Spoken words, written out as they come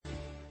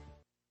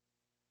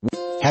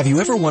Have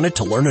you ever wanted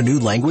to learn a new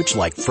language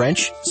like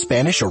French,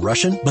 Spanish, or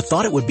Russian, but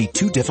thought it would be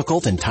too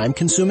difficult and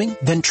time-consuming?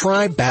 Then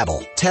try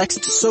Babbel.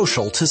 Text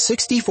SOCIAL to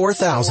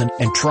 64,000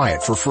 and try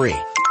it for free.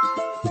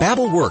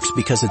 Babbel works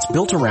because it's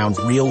built around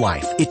real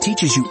life. It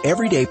teaches you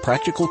everyday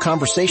practical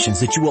conversations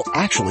that you will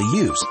actually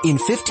use. In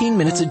 15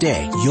 minutes a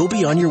day, you'll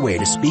be on your way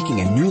to speaking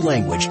a new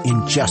language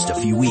in just a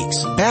few weeks.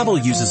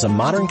 Babbel uses a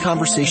modern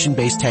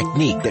conversation-based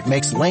technique that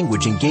makes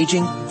language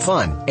engaging,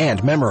 fun,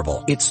 and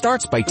memorable. It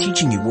starts by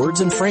teaching you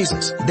words and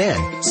phrases.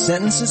 Then,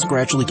 sentences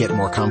gradually get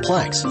more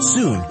complex.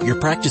 Soon, you're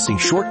practicing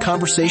short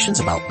conversations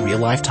about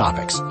real-life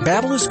topics.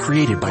 Babbel is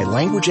created by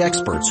language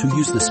experts who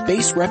use the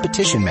spaced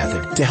repetition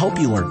method to help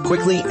you learn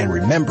quickly and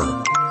remember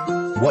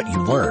what you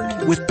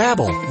learned. With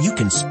Babbel, you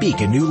can speak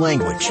a new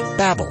language.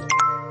 Babbel.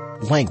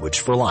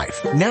 Language for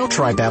life. Now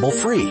try Babbel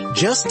free.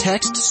 Just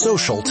text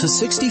SOCIAL to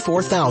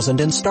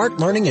 64,000 and start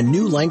learning a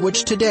new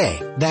language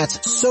today.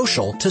 That's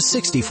SOCIAL to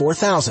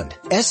 64,000.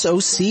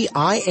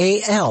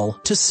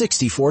 SOCIAL to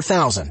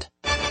 64,000.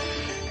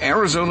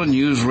 Arizona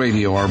News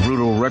Radio. Our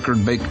brutal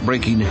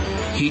record-breaking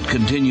heat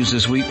continues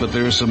this week, but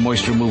there is some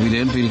moisture moving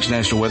in. Phoenix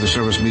National Weather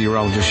Service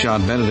meteorologist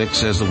Sean Benedict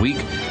says the week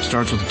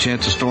starts with a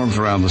chance of storms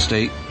around the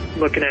state.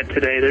 Looking at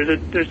today,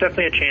 there's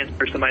definitely a chance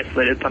for some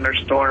isolated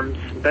thunderstorms.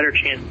 Better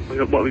chance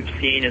than what we've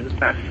seen in the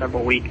past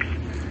several weeks.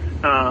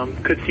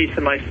 Could see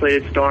some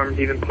isolated storms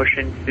even push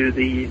into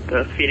the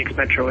Phoenix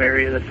metro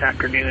area this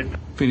afternoon.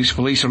 Phoenix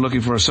police are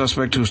looking for a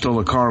suspect who stole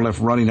a car left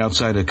running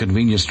outside a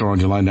convenience store on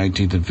July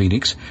 19th in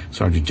Phoenix.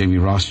 Sergeant Jamie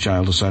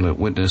Rothschild, a silent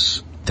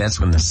witness. That's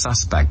when the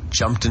suspect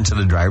jumped into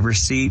the driver's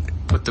seat,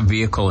 put the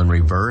vehicle in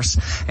reverse,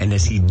 and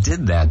as he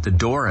did that, the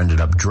door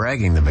ended up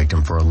dragging the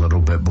victim for a little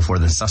bit before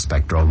the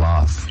suspect drove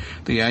off.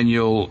 The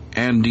annual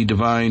Andy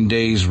Devine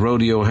Days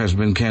Rodeo has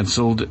been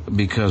canceled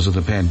because of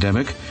the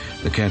pandemic.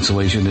 The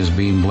cancellation is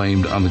being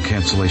blamed on the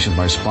cancellation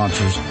by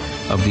sponsors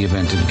of the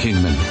event in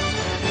Kingman.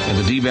 And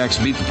the D-backs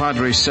beat the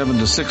Padres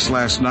 7-6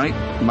 last night.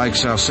 Mike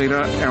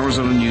Salceda,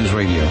 Arizona News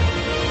Radio.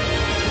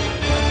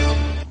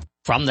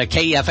 From the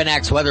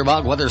KFNX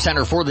Weather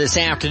Center for this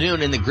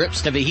afternoon, in the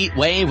grips of a heat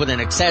wave with an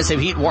excessive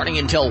heat warning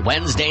until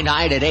Wednesday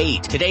night at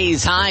 8.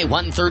 Today's high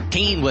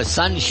 113 with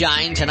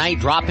sunshine, tonight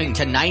dropping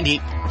to 90.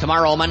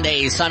 Tomorrow,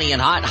 Monday, sunny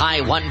and hot,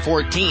 high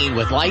 114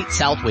 with light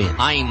south wind.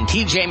 I'm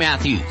TJ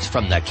Matthews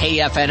from the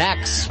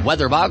KFNX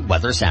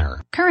Weather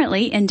Center.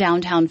 Currently in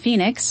downtown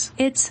Phoenix,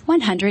 it's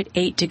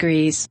 108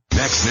 degrees.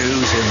 Next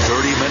news in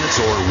 30 minutes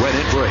or when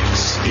it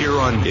breaks. Here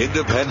on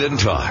Independent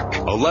Talk,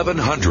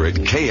 1100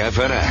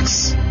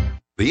 KFNX.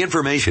 The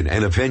information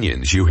and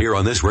opinions you hear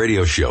on this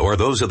radio show are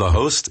those of the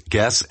host,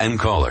 guests, and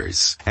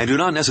callers, and do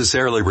not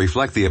necessarily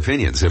reflect the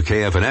opinions of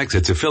KFNX,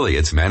 its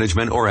affiliates,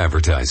 management, or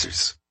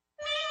advertisers.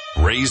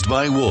 Raised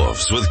by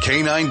wolves with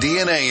canine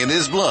DNA in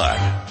his blood,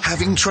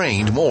 having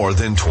trained more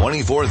than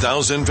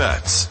 24,000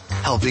 pets,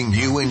 helping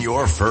you and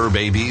your fur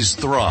babies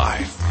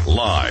thrive.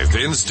 Live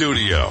in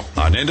studio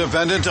on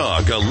Independent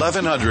Talk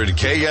 1100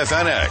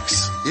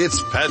 KFNX. It's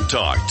Pet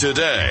Talk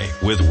Today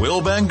with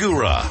Will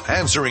Bangura,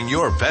 answering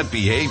your pet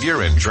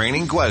behavior and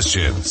training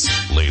questions.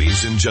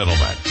 Ladies and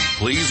gentlemen,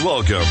 please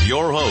welcome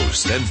your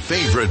host and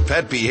favorite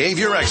pet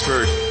behavior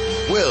expert,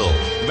 Will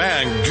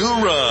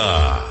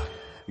Bangura.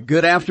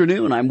 Good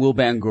afternoon. I'm Will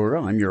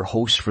Bangura. I'm your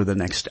host for the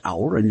next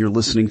hour, and you're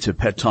listening to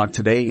Pet Talk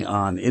Today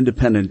on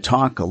Independent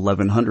Talk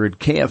 1100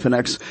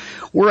 KFNX,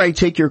 where I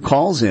take your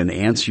calls and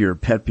answer your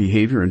pet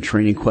behavior and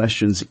training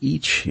questions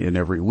each and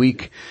every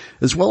week,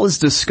 as well as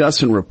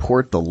discuss and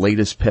report the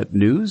latest pet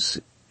news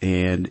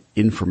and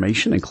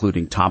information,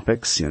 including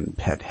topics in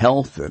pet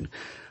health and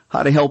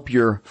how to help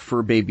your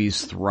fur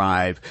babies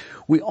thrive.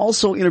 We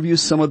also interview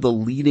some of the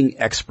leading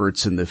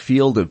experts in the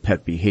field of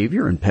pet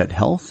behavior and pet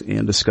health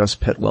and discuss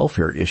pet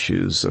welfare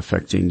issues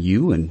affecting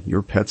you and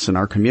your pets in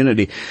our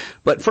community.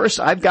 But first,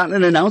 I've got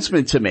an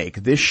announcement to make.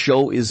 This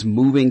show is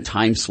moving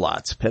time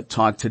slots. Pet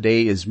Talk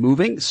Today is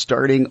moving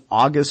starting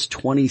August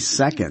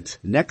 22nd,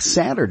 next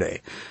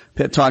Saturday.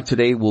 Pet Talk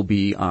Today will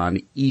be on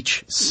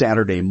each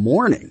Saturday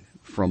morning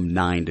from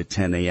 9 to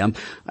 10 a.m.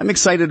 I'm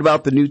excited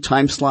about the new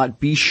time slot.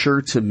 Be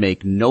sure to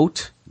make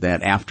note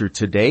that after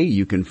today,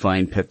 you can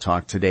find Pet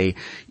Talk Today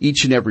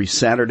each and every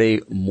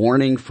Saturday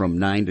morning from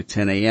 9 to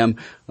 10 a.m.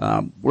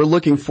 We're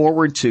looking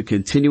forward to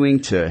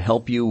continuing to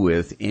help you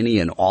with any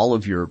and all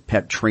of your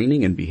pet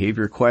training and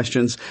behavior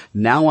questions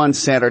now on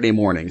Saturday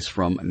mornings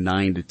from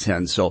 9 to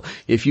 10. So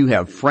if you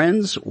have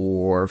friends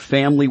or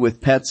family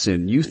with pets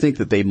and you think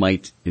that they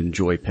might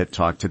enjoy Pet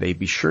Talk Today,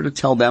 be sure to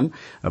tell them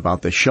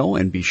about the show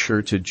and be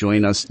sure to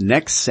join us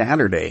next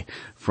Saturday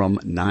from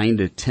 9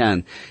 to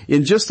 10.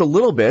 In just a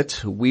little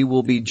bit, we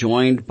will be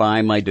joined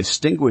by my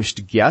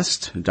distinguished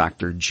guest,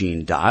 Dr.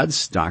 Gene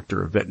Dodds,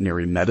 Doctor of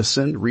Veterinary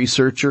Medicine,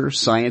 researcher,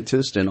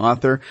 scientist, and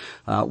author.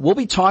 We'll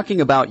be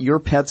talking about your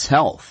pet's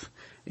health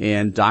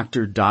and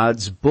Dr.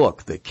 Dodds'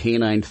 book, The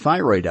Canine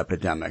Thyroid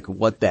Epidemic,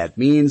 what that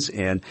means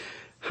and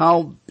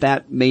how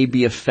that may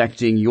be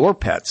affecting your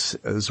pets,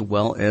 as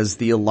well as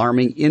the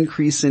alarming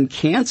increase in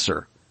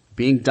cancer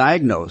being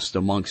diagnosed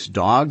amongst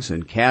dogs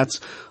and cats,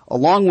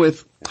 along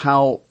with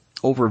how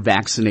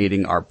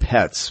over-vaccinating our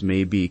pets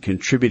may be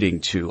contributing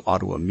to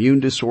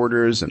autoimmune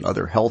disorders and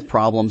other health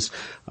problems.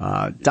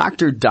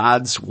 Dr.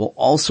 Dodds will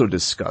also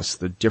discuss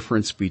the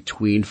difference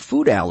between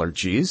food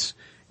allergies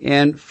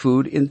and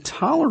food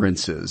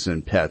intolerances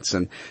in pets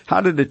and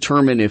how to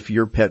determine if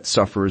your pet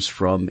suffers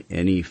from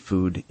any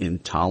food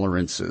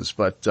intolerances.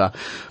 But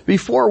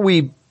before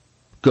we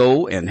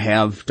go and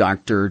have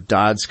Dr.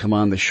 Dodds come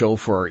on the show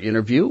for our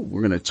interview,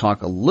 we're going to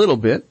talk a little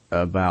bit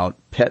about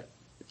pet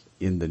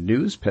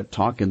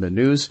talk in the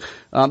news.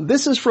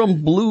 This is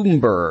from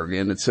Bloomberg,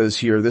 and it says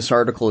here, this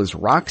article is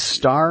rock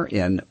star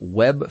and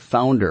web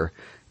founder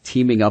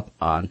teaming up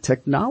on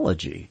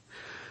technology.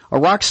 A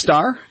rock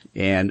star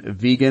and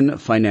vegan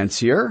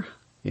financier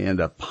and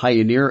a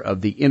pioneer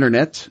of the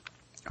internet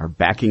are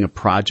backing a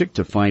project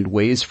to find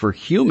ways for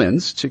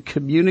humans to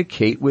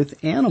communicate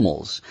with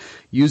animals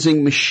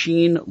using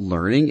machine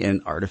learning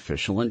and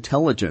artificial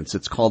intelligence.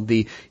 It's called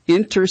the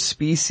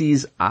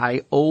Interspecies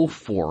IO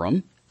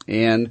Forum.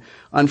 And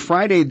on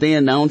Friday, they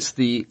announced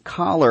the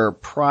Collar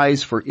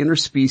Prize for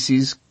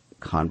Interspecies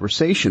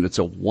Conversation. It's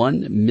a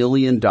 $1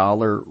 million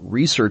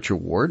research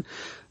award.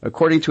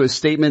 According to a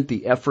statement,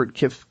 the effort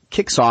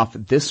kicks off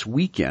this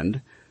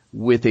weekend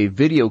with a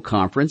video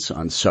conference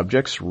on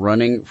subjects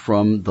running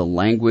from the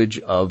language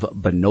of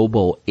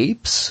bonobo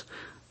apes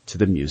to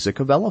the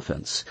music of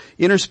elephants.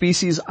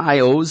 Interspecies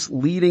IO's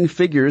leading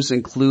figures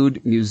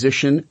include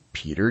musician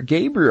Peter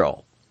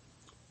Gabriel,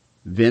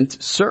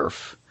 Vint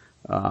Cerf,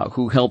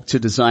 who helped to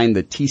design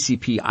the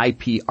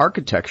TCP/IP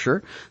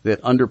architecture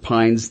that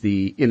underpins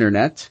the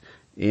internet,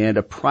 and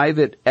a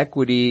private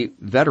equity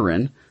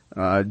veteran,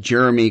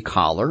 Jeremy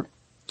Collar,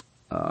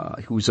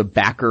 who's a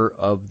backer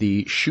of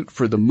the Shoot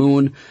for the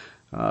Moon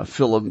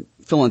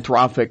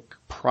philanthropic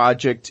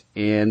project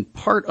and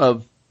part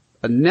of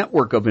a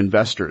network of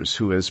investors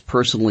who has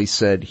personally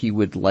said he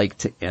would like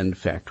to end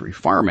factory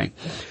farming.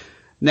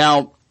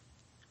 Now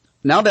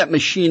that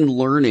machine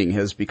learning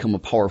has become a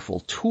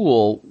powerful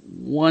tool,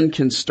 one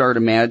can start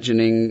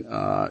imagining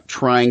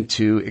trying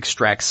to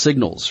extract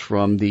signals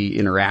from the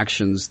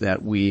interactions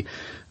that we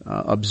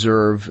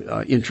observe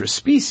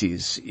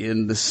intraspecies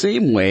in the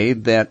same way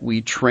that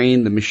we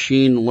train the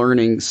machine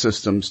learning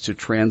systems to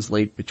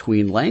translate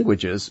between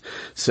languages,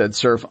 said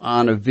Cerf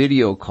on a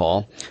video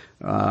call.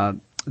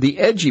 The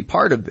edgy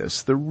part of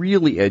this, the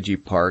really edgy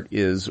part,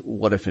 is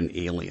what if an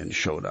alien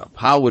showed up?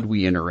 How would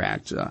we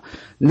interact?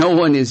 No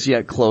one is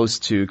yet close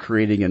to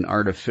creating an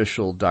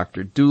artificial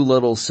Dr.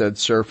 Dolittle, said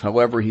Cerf.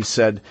 However, he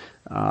said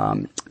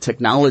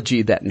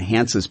technology that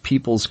enhances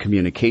people's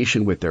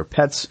communication with their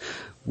pets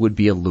would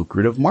be a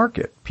lucrative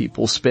market.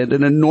 People spend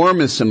an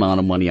enormous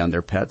amount of money on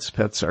their pets.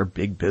 Pets are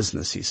big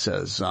business, he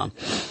says.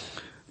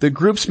 The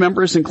group's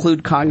members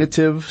include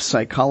cognitive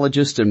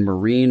psychologist and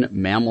marine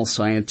mammal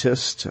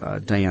scientist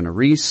Diana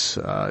Reese,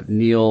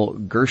 Neil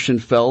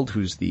Gershenfeld,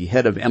 who's the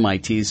head of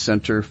MIT's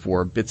Center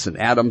for Bits and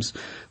Atoms.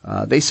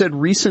 They said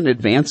recent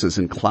advances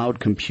in cloud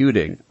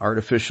computing,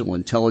 artificial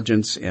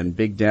intelligence, and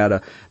big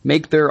data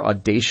make their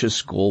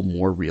audacious goal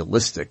more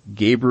realistic.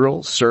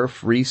 Gabriel,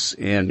 Cerf, Reese,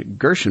 and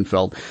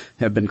Gershenfeld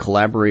have been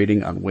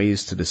collaborating on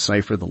ways to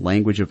decipher the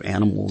language of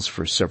animals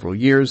for several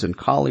years, and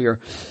Collier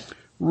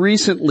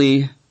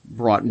recently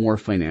brought more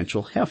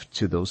financial heft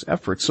to those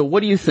efforts. So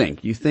what do you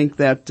think? You think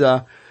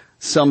that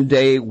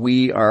someday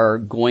we are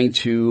going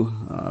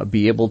to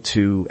be able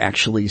to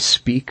actually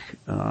speak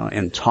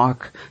and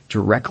talk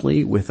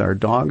directly with our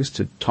dogs,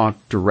 to talk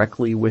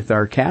directly with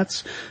our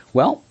cats?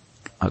 Well,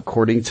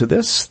 according to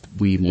this,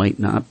 we might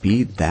not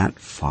be that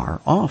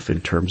far off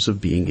in terms of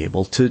being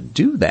able to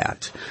do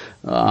that.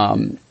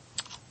 We're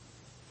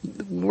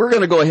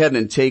going to go ahead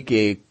and take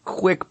a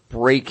quick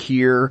break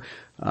here.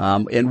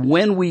 And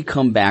when we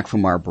come back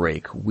from our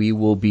break, we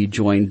will be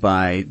joined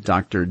by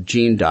Dr.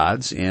 Gene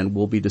Dodds, and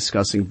we'll be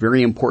discussing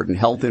very important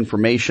health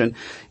information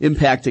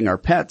impacting our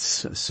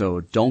pets.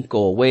 So don't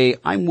go away.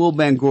 I'm Will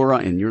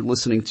Bangura, and you're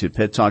listening to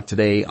Pet Talk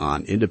Today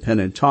on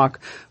Independent Talk,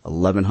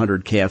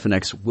 1100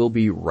 KFNX. We'll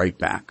be right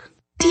back.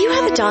 Do you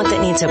have a dog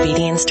that needs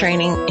obedience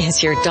training?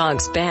 Is your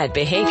dog's bad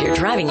behavior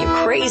driving you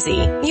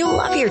crazy? You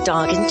love your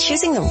dog, and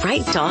choosing the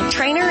right dog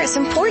trainer is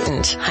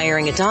important.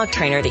 Hiring a dog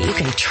trainer that you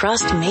can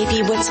trust may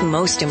be what's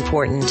most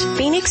important.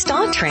 Phoenix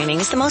Dog Training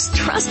is the most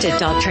trusted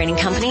dog training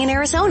company in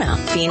Arizona.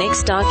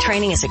 Phoenix Dog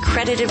Training is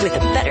accredited with the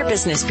Better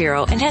Business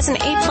Bureau and has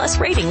an A+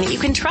 rating that you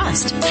can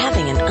trust.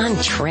 Having an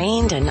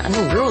untrained and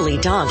unruly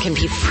dog can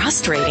be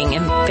frustrating,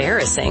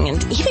 embarrassing,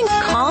 and even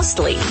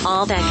costly.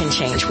 All that can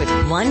change with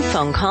one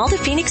phone call to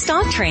Phoenix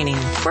Dog Training.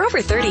 For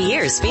over 30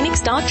 years,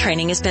 Phoenix Dog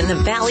Training has been the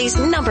Valley's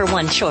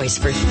 #1 choice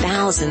for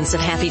thousands of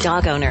happy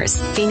dog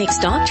owners. Phoenix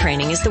Dog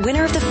Training is the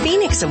winner of the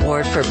Phoenix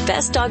Award for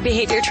Best Dog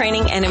Behavior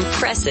Training an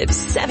impressive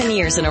 7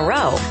 years in a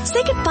row.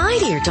 Say goodbye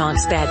to your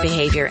dog's bad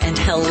behavior and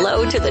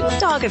hello to the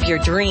dog of your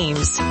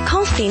dreams.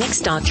 Call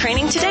Phoenix Dog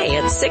Training today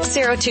at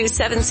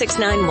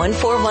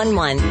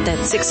 602-769-1411.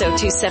 That's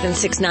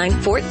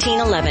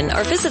 602-769-1411,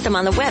 or visit them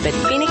on the web at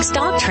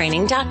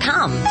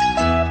phoenixdogtraining.com.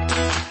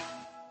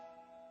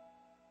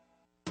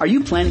 Are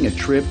you planning a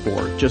trip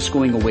or just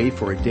going away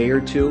for a day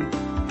or two?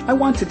 I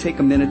want to take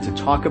a minute to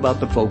talk about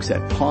the folks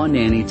at Paw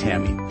Nanny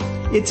Tammy.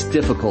 It's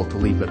difficult to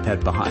leave a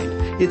pet behind.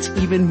 It's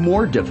even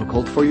more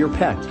difficult for your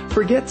pet.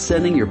 Forget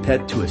sending your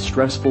pet to a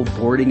stressful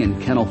boarding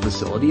and kennel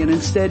facility and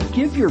instead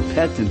give your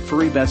pet and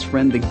furry best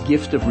friend the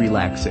gift of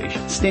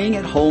relaxation. Staying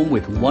at home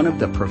with one of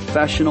the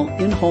professional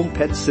in-home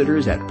pet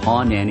sitters at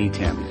Paw Nanny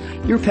Tammy.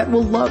 Your pet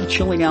will love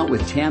chilling out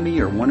with Tammy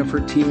or one of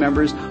her team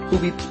members who'll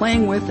be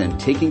playing with and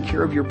taking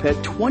care of your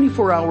pet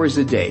 24 hours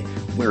a day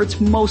where it's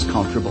most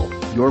comfortable,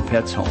 your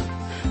pet's home.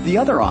 The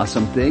other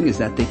awesome thing is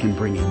that they can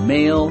bring in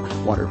mail,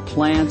 water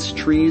plants,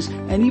 trees,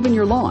 and even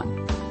your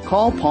lawn.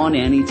 Call Paw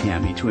Nanny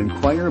Tammy to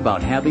inquire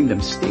about having them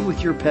stay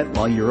with your pet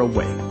while you're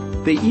away.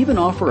 They even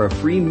offer a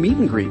free meet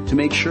and greet to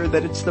make sure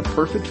that it's the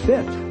perfect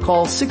fit.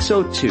 Call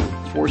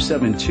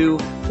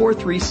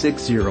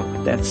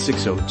 602-472-4360. That's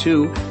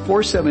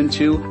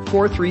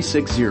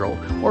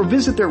 602-472-4360. Or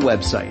visit their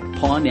website,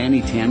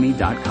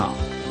 pawnannytammy.com.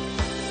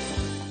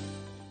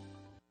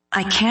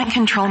 I can't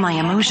control my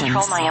emotions.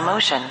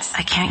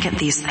 I can't get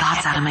these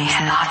thoughts out of my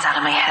head.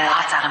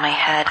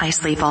 I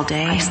sleep all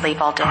day. Or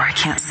I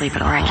can't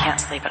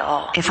sleep at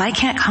all. If I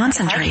can't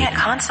concentrate,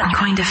 I'm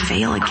going to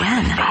fail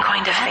again.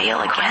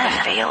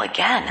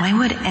 Why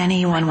would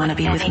anyone want to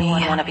be with me?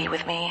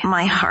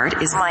 My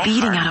heart is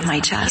beating out of my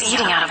chest.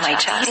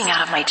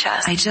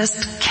 I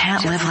just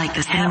can't live like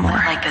this anymore.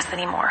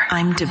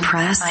 I'm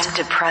depressed.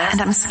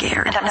 And I'm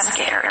scared.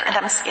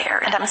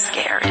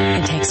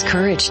 It takes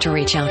courage to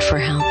reach out for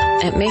help.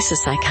 At Mesa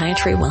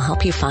Psychiatry will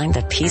help you find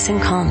the peace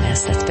and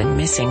calmness that's been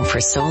missing for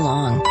so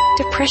long.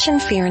 Depression,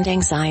 fear, and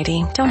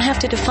anxiety don't have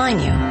to define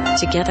you.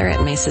 Together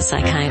at Mesa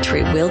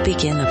Psychiatry, we'll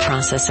begin the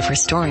process of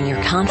restoring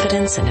your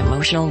confidence and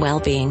emotional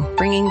well-being,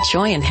 bringing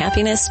joy and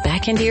happiness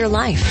back into your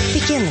life.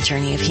 Begin the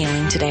journey of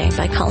healing today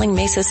by calling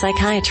Mesa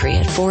Psychiatry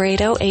at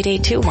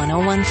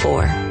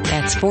 480-882-1014.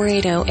 That's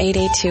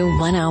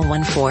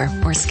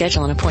 480-882-1014, or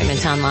schedule an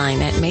appointment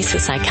online at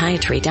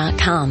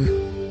mesapsychiatry.com.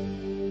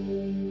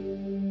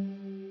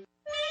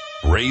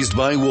 Raised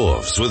by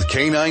wolves with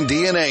canine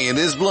DNA in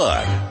his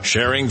blood,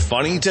 sharing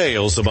funny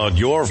tales about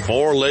your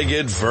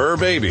four-legged fur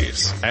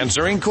babies,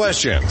 answering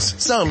questions,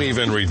 some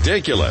even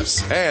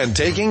ridiculous, and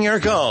taking your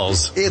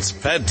calls. It's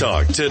Pet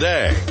Talk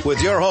Today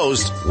with your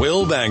host,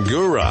 Will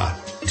Bangura.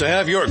 To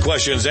have your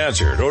questions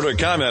answered or to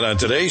comment on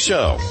today's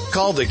show,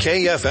 call the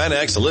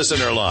KFNX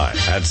listener line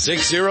at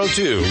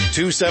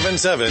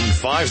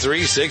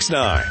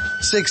 602-277-5369.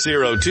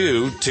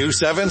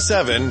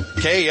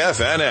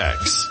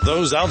 602-277-KFNX.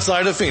 Those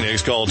outside of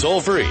Phoenix call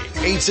toll-free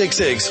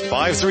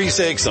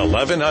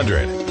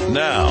 866-536-1100.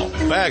 Now,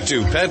 back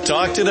to Pet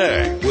Talk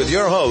Today with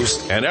your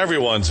host and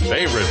everyone's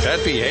favorite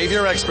pet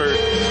behavior expert,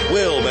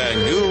 Will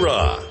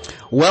Bangura.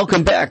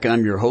 Welcome back.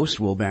 I'm your host,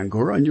 Will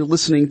Bangura, and you're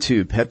listening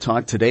to Pet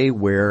Talk Today,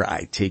 where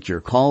I take your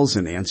calls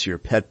and answer your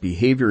pet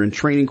behavior and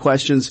training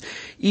questions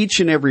each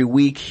and every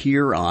week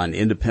here on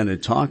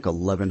Independent Talk,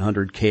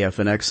 1100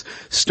 KFNX.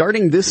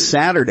 Starting this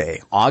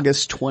Saturday,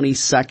 August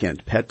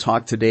 22nd, Pet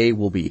Talk Today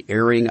will be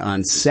airing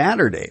on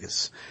Saturday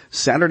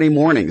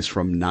mornings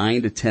from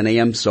 9 to 10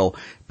 a.m., so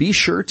be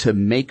sure to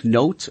make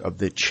note of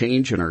the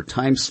change in our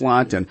time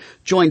slot and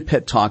join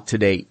Pet Talk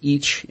Today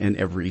each and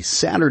every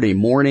Saturday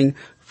morning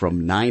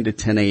from 9 to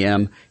 10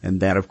 a.m., and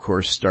that, of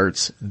course,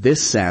 starts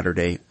this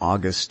Saturday,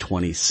 August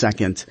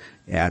 22nd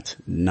at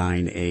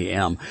 9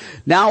 a.m.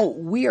 Now,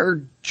 we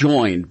are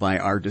joined by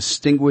our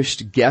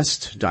distinguished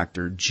guest,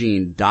 Dr.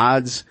 Jean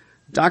Dodds,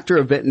 Doctor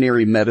of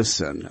Veterinary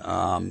Medicine.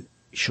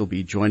 She'll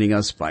be joining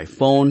us by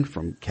phone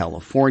from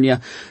California.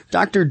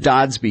 Dr.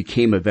 Dodds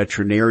became a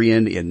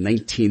veterinarian in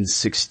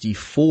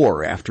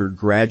 1964 after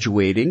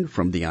graduating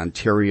from the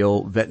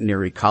Ontario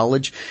Veterinary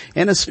College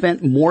and has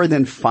spent more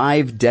than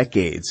 5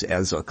 decades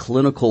as a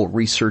clinical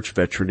research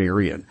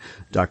veterinarian.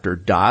 Dr.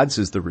 Dodds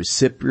is the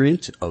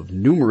recipient of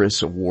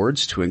numerous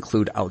awards to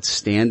include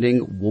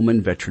Outstanding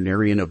Woman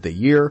Veterinarian of the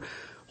Year,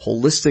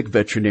 Holistic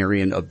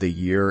Veterinarian of the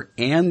Year,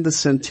 and the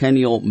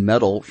Centennial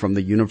Medal from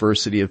the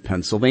University of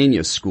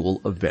Pennsylvania School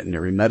of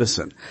Veterinary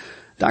Medicine.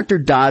 Dr.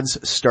 Dodds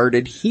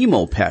started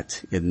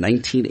HemoPet in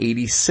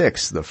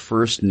 1986, the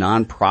first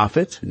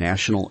nonprofit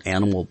national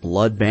animal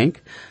blood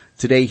bank.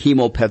 Today,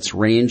 HemoPet's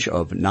range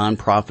of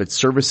nonprofit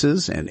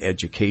services and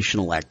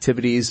educational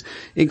activities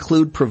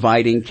include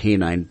providing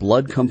canine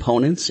blood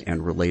components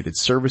and related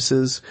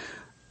services,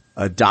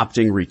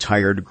 adopting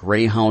retired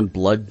greyhound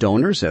blood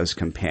donors as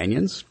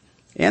companions,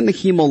 and the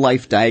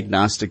HemoLife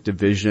Diagnostic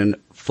Division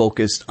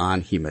focused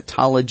on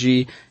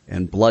hematology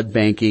and blood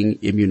banking,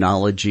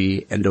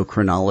 immunology,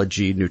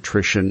 endocrinology,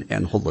 nutrition,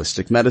 and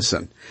holistic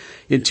medicine.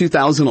 In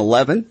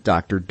 2011,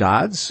 Dr.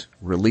 Dodds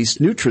released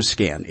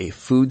NutriScan, a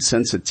food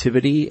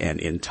sensitivity and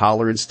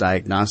intolerance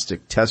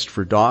diagnostic test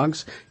for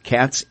dogs,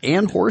 cats,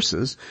 and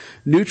horses.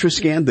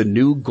 NutriScan, the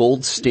new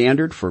gold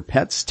standard for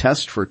pets,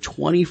 tests for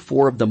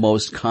 24 of the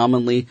most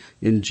commonly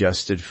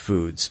ingested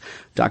foods.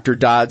 Dr.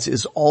 Dodds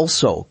is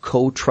also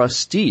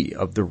co-trustee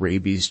of the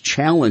Rabies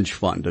Challenge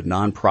Fund, a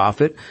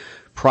nonprofit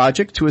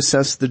project to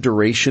assess the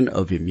duration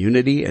of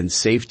immunity and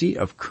safety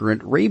of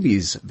current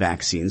rabies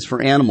vaccines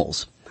for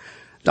animals.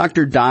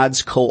 Dr.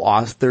 Dodds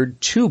co-authored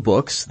 2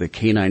 books, The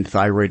Canine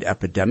Thyroid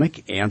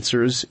Epidemic,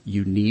 Answers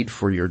You Need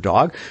for Your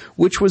Dog,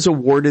 which was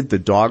awarded the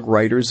Dog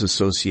Writers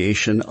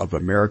Association of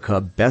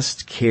America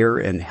Best Care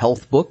and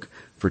Health Book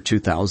for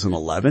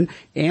 2011,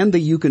 and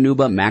the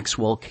Eukanuba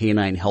Maxwell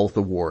Canine Health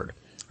Award.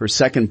 Her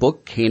second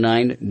book,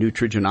 Canine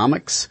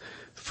Nutrigenomics,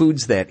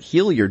 Foods That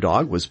Heal Your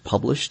Dog, was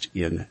published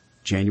in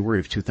January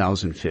of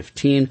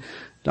 2015.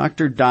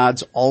 Dr.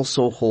 Dodds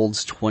also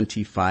holds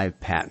 25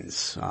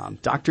 patents.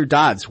 Dr.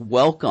 Dodds,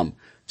 welcome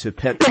to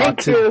Pet Talk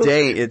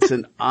today. It's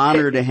an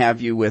honor to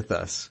have you with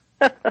us.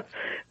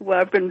 Well,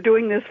 I've been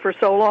doing this for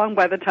so long,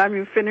 by the time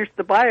you finish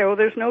the bio,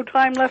 there's no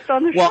time left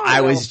on the show. Well,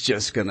 I was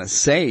just going to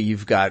say,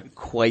 you've got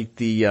quite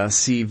the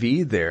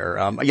CV there.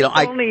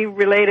 Only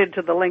related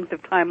to the length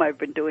of time I've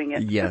been doing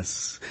it.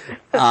 Yes.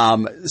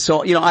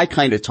 So, I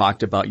kind of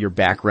talked about your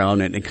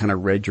background and kind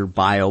of read your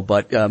bio,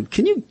 but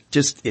can you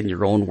just, in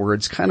your own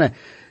words, kind of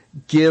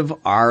give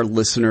our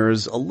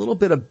listeners a little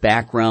bit of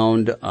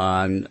background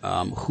on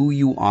who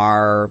you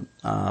are,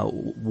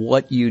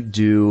 what you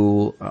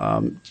do?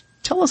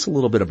 Tell us a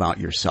little bit about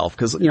yourself,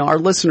 because, our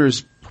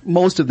listeners,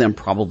 most of them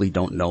probably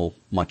don't know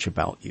much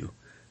about you.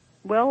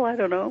 Well, I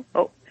don't know.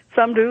 Oh,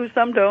 some do,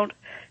 some don't.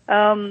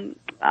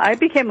 I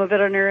became a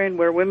veterinarian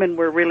where women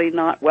were really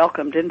not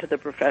welcomed into the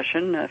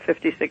profession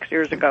 56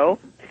 years ago.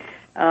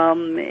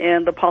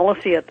 And the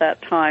policy at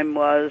that time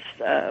was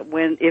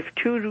if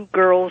 2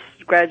 girls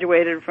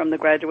graduated from the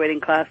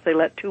graduating class, they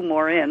let 2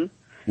 more in.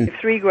 If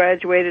 3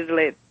 graduated,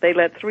 they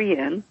let 3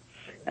 in.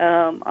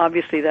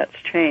 Obviously that's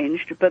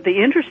changed. But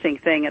the interesting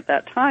thing at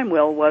that time,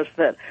 Will, was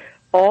that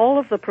all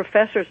of the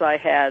professors I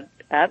had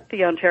at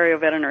the Ontario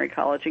Veterinary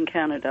College in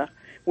Canada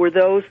were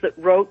those that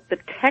wrote the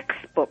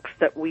textbooks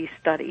that we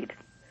studied.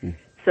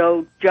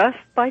 So just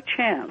by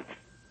chance,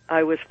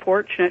 I was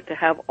fortunate to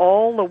have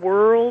all the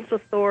world's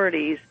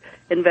authorities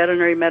in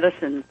veterinary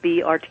medicine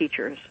be our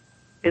teachers.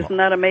 Isn't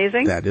that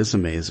amazing? That is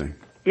amazing.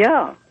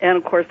 Yeah. And,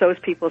 of course, those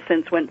people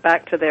since went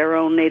back to their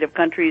own native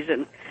countries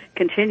and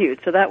continued.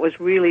 So that was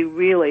really,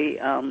 really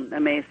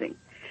amazing.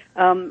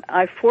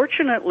 I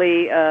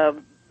fortunately,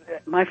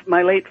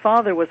 my late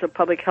father was a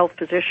public health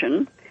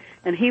physician,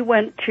 and he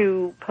went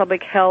to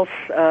public health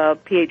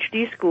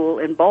PhD school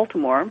in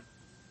Baltimore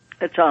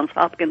at Johns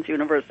Hopkins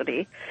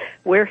University,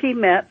 where he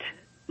met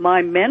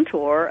my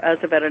mentor as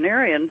a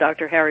veterinarian,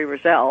 Dr. Harry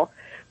Rozelle,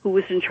 who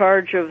was in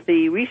charge of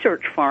the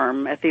research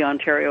farm at the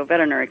Ontario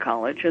Veterinary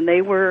College, and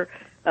they were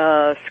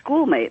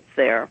schoolmates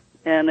there.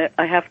 And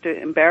I have to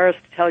embarrass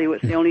to tell you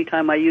it's the only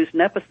time I used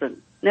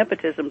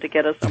nepotism to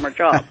get a summer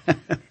job.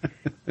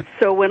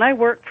 So when I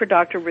worked for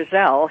Dr.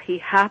 Rozelle, he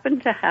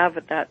happened to have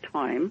at that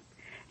time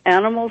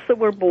animals that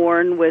were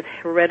born with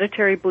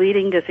hereditary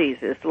bleeding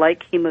diseases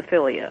like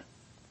hemophilia,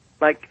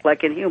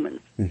 like in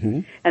humans.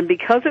 Mm-hmm. And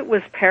because it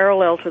was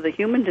parallel to the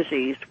human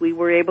disease, we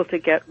were able to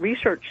get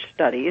research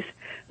studies,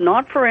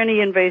 not for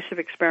any invasive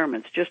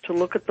experiments, just to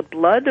look at the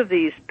blood of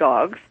these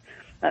dogs,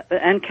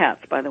 and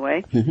cats, by the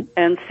way, mm-hmm.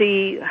 and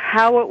see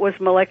how it was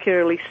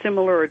molecularly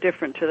similar or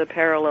different to the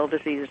parallel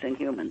diseases in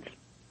humans.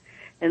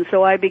 And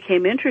so I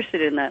became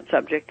interested in that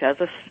subject as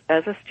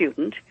a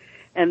student.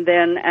 And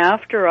then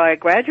after I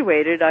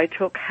graduated, I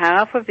took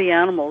half of the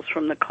animals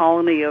from the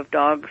colony of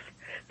dogs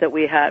that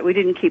we had. We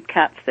didn't keep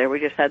cats there. We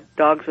just had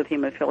dogs with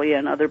hemophilia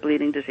and other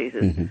bleeding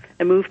diseases. Mm-hmm.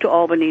 And moved to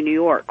Albany, New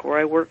York, where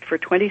I worked for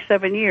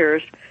 27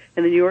 years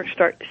in the New York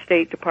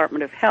State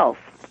Department of Health.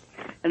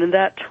 And in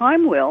that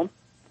time, Will,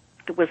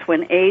 it was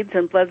when AIDS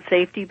and blood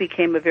safety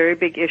became a very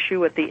big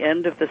issue at the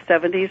end of the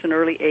 70s and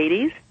early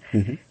 80s.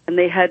 Mm-hmm. And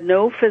they had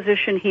no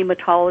physician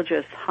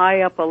hematologists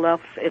high up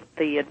enough at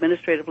the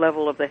administrative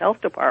level of the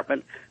health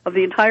department of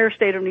the entire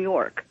state of New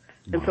York.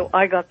 Wow. And so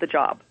I got the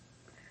job.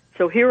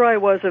 So here I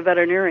was, a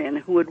veterinarian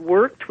who had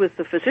worked with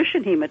the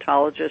physician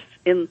hematologists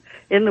in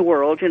the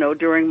world,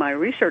 during my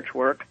research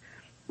work,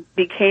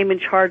 became in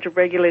charge of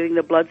regulating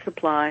the blood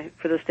supply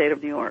for the state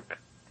of New York.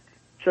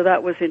 So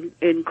that was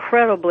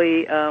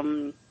incredibly,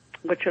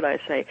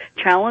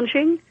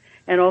 challenging,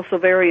 and also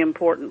very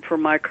important for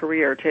my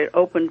career. It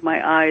opened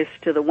my eyes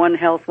to the one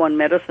health, one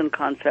medicine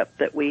concept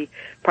that we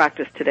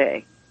practice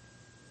today.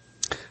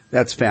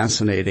 That's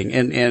fascinating.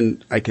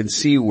 And I can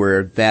see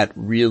where that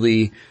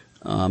really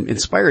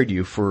inspired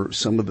you for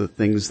some of the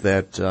things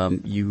that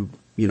you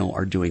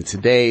are doing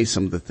today,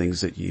 some of the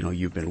things that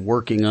you've been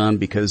working on,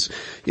 because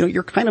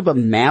you're kind of a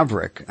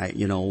maverick,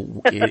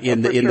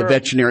 in the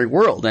veterinary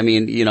world. I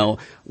mean,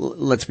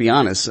 let's be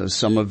honest,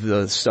 some of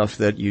the stuff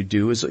that you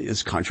do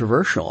is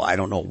controversial. I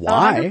don't know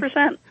why.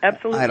 100%,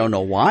 absolutely. I don't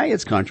know why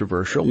it's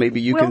controversial.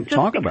 Maybe you can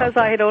talk about that.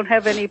 Because I don't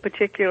have any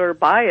particular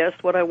bias.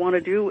 What I want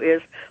to do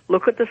is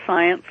look at the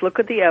science, look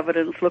at the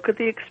evidence, look at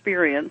the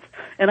experience,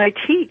 and I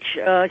teach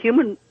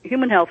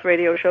human health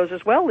radio shows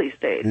as well these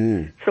days.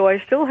 Mm. So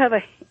I still have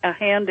a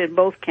hand in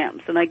both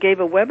camps. And I gave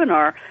a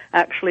webinar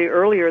actually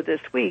earlier this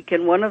week,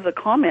 and one of the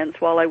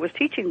comments while I was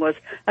teaching was,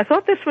 I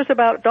thought this was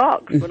about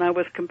dogs when I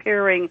was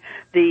comparing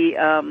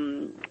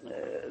the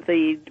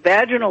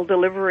vaginal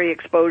delivery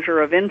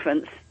exposure of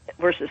infants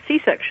versus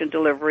C-section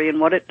delivery and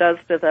what it does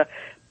to the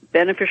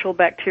beneficial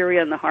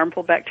bacteria and the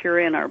harmful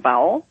bacteria in our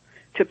bowel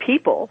to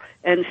people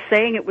and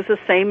saying it was the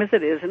same as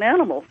it is in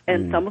animals.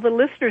 And some of the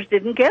listeners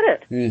didn't get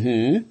it.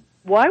 Mm-hmm.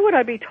 Why would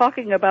I be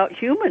talking about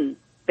human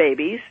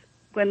babies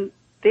when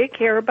they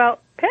care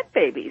about pet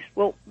babies?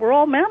 Well, we're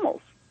all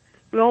mammals.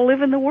 We all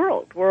live in the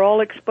world. We're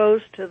all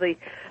exposed to the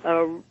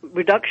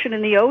reduction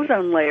in the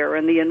ozone layer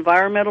and the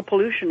environmental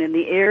pollution in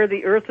the air,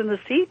 the earth, and the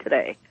sea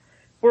today.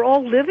 We're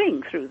all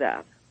living through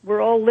that.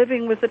 We're all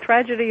living with the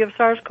tragedy of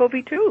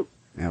SARS-CoV-2.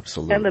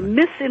 Absolutely. And the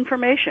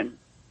misinformation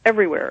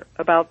everywhere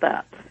about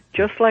that.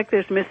 Just like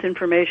there's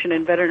misinformation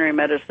in veterinary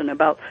medicine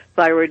about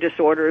thyroid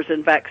disorders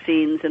and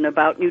vaccines and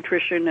about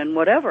nutrition and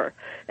whatever.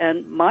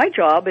 And my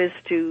job is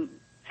to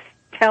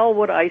tell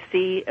what I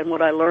see and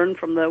what I learn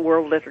from the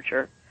world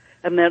literature,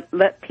 and then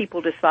let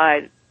people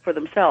decide for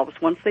themselves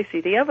once they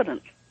see the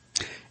evidence.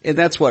 And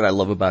that's what I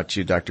love about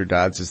you, Dr.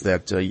 Dodds, is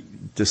that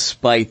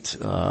despite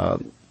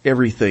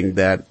everything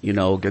that,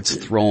 gets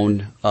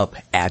thrown up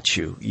at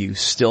you, you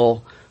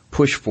still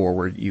push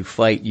forward, you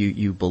fight,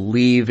 you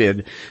believe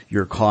in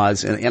your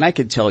cause. And I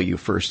can tell you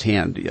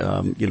firsthand,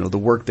 the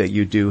work that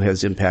you do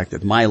has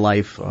impacted my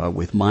life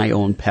with my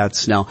own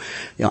pets. Now,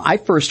 I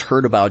first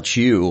heard about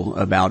you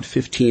about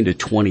 15 to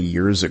 20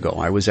 years ago.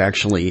 I was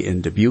actually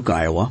in Dubuque,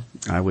 Iowa.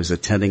 I was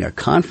attending a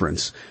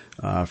conference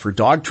for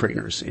dog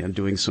trainers and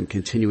doing some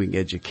continuing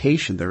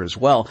education there as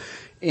well.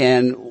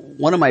 And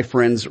one of my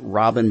friends,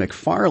 Robin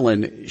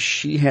McFarland,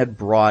 she had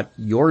brought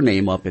your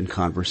name up in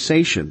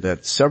conversation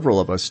that several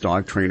of us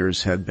dog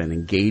trainers had been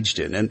engaged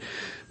in. And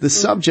the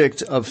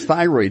subject of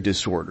thyroid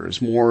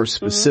disorders, more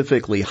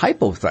specifically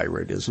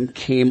hypothyroidism,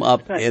 came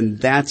up, and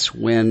that's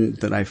when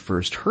that I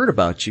first heard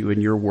about you and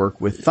your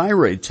work with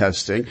thyroid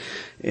testing,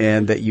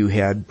 and that you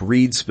had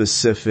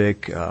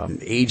breed-specific,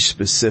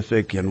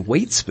 age-specific, and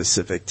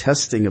weight-specific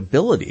testing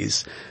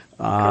abilities.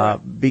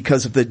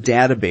 Because of the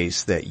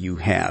database that you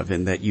have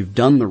and that you've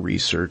done the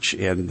research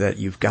and that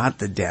you've got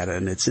the data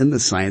and it's in the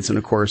science. And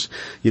of course,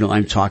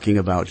 I'm talking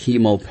about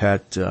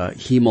HemoPet,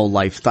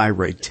 HemoLife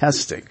thyroid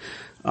testing.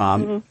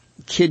 Can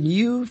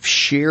you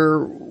share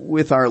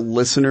with our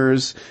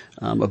listeners,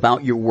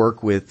 about your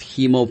work with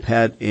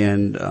HemoPet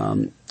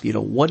and,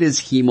 what is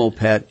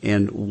HemoPet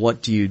and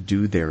what do you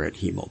do there at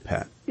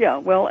HemoPet? Yeah,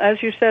 well,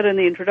 as you said in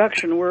the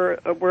introduction, we're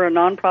a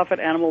nonprofit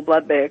animal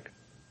blood bank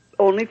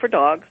only for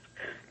dogs.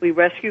 We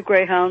rescue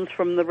greyhounds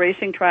from the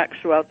racing tracks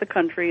throughout the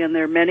country, and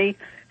there are many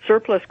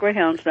surplus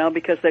greyhounds now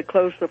because they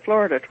closed the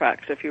Florida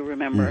tracks, if you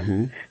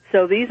remember.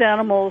 So these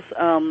animals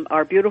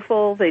are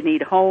beautiful. They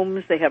need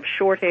homes. They have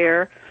short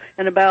hair,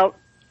 and about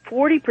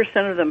 40%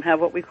 of them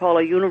have what we call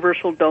a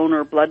universal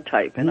donor blood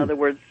type. In other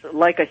words,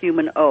 like a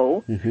human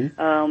O.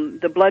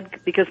 The blood,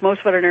 because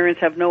most veterinarians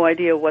have no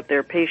idea what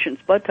their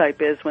patient's blood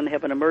type is when they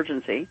have an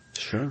emergency.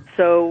 Sure.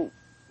 So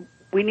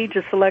we need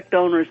to select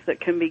donors that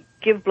can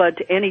give blood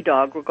to any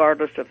dog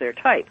regardless of their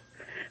type.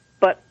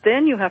 But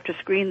then you have to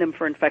screen them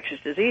for infectious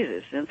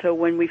diseases. And so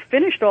when we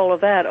finished all of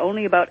that,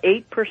 only about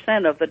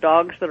 8% of the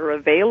dogs that are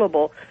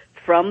available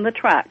from the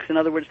tracks, in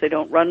other words, they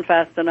don't run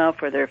fast enough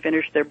or they're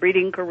finished their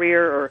breeding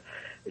career, or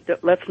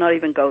let's not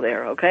even go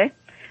there, okay?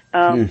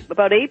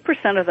 About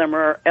 8% of them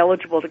are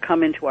eligible to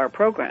come into our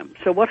program.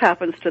 So what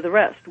happens to the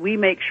rest? We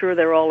make sure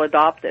they're all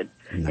adopted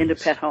into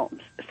pet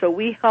homes. So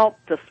we help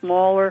the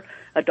smaller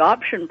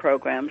adoption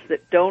programs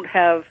that don't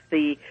have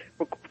the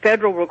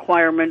federal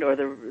requirement or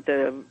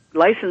the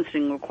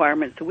licensing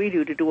requirements that we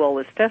do to do all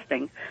this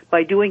testing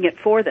by doing it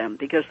for them,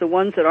 because the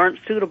ones that aren't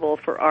suitable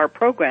for our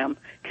program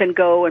can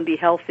go and be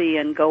healthy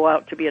and go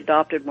out to be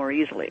adopted more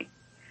easily.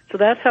 So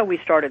that's how we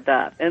started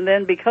that. And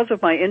then because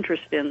of my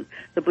interest in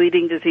the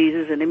bleeding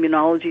diseases and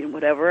immunology and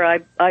whatever,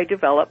 I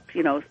developed,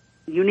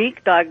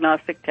 unique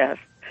diagnostic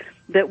tests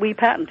that we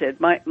patented.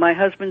 My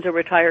husband's a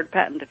retired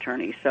patent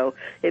attorney, so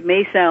it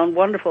may sound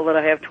wonderful that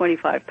I have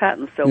 25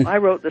 patents. So I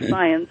wrote the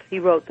science, he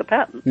wrote the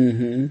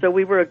patent. So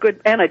we were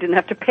and I didn't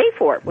have to pay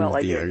for it. Well,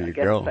 I did. I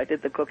guess I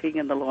did the cooking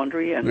and the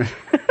laundry, and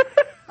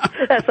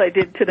as I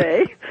did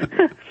today.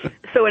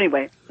 So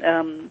anyway,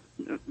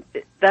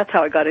 that's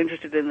how I got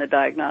interested in the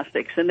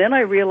diagnostics. And then I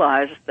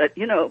realized that,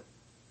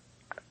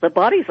 the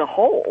body's a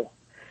whole.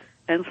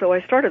 And so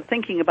I started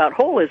thinking about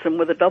holism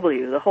with a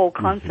W, the whole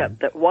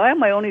concept that why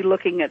am I only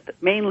looking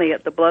mainly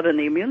at the blood and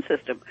the immune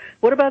system?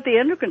 What about the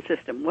endocrine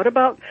system? What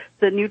about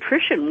the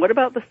nutrition? What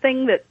about the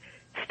thing that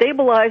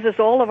stabilizes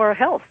all of our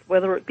health,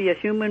 whether it be a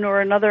human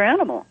or another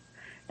animal?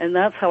 And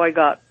that's how I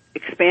got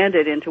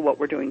expanded into what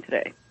we're doing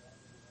today.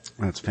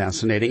 That's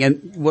fascinating.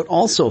 And what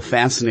also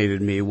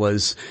fascinated me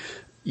was,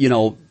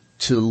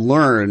 to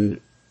learn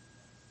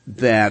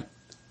that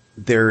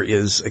there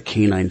is a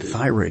canine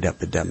thyroid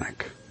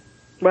epidemic.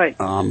 Right.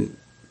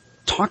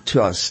 Talk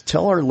to us.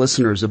 Tell our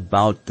listeners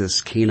about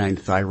this canine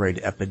thyroid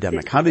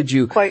epidemic. How did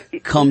you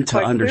come to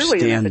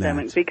understand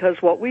that? Because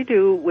what we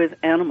do with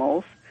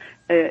animals,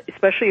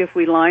 especially if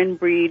we line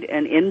breed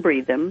and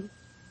inbreed them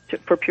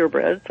for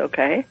purebreds,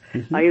 okay?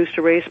 I used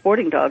to raise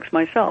sporting dogs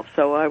myself,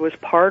 so I was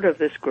part of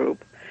this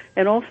group.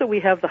 And also we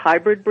have the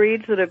hybrid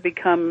breeds that have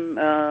become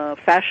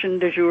fashion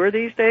du jour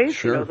these days.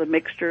 Sure. You know, the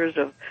mixtures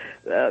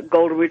of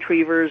golden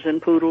retrievers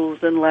and poodles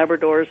and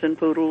Labradors and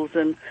poodles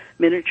and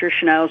miniature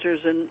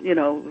schnauzers and, you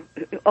know,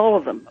 all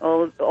of them,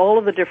 all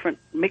of the different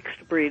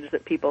mixed breeds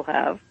that people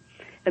have.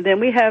 And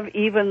then we have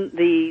even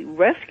the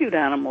rescued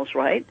animals,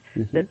 right?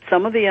 Mm-hmm. That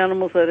some of the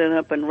animals that end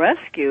up in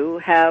rescue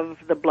have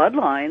the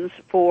bloodlines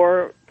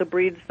for the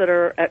breeds that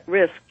are at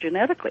risk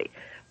genetically.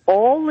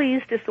 All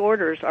these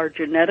disorders are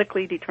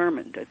genetically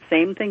determined. The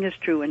same thing is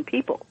true in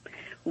people.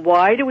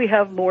 Why do we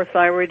have more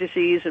thyroid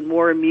disease and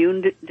more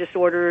immune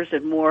disorders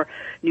and more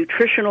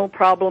nutritional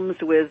problems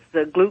with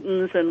the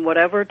glutens and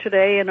whatever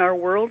today in our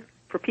world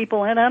for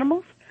people and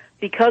animals?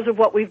 Because of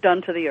what we've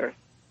done to the earth.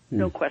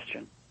 No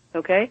question.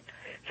 Okay?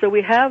 So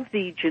we have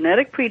the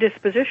genetic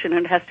predisposition,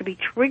 and it has to be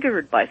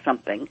triggered by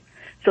something.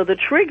 So the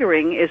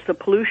triggering is the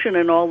pollution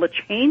and all the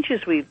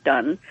changes we've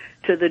done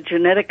to the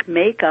genetic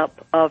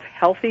makeup of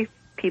healthy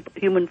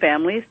human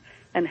families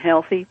and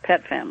healthy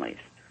pet families.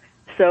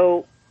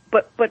 So,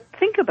 but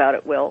think about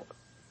it, Will.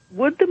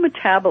 Would the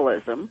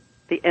metabolism,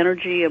 the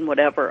energy and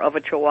whatever of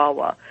a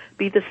Chihuahua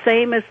be the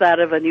same as that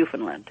of a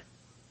Newfoundland?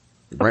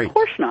 Right. Of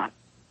course not.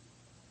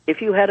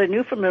 If you had a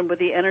Newfoundland with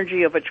the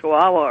energy of a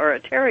Chihuahua or a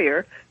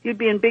Terrier, you'd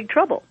be in big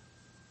trouble.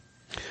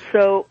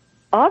 So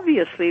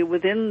obviously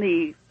within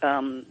the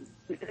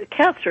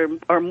cats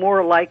are more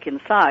alike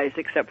in size,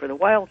 except for the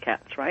wild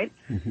cats, right?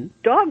 Mm-hmm.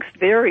 Dogs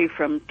vary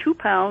from 2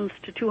 pounds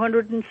to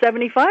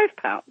 275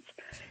 pounds.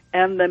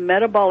 And the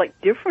metabolic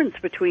difference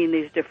between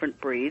these different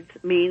breeds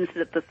means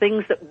that the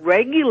things that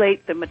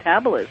regulate the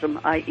metabolism,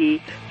 i.e.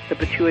 the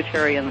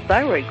pituitary and the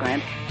thyroid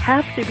gland,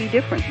 have to be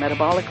different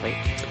metabolically.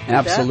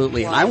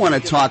 Absolutely. I want to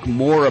talk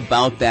more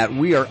about that.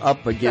 We are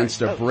up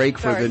against a break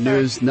for the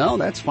news. No,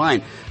 that's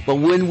fine. But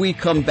when we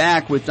come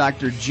back with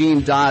Dr.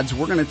 Gene Dodds,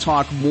 we're going to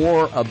talk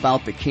more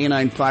about the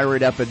canine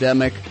thyroid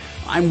epidemic.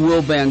 I'm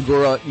Will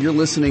Bangura. You're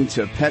listening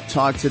to Pet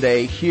Talk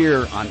Today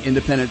here on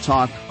Independent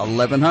Talk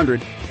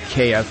 1100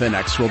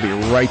 KFNX. We'll be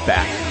right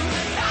back.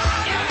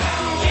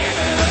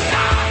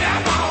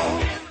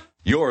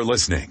 You're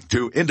listening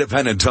to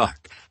Independent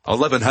Talk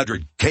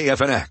 1100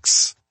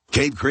 KFNX,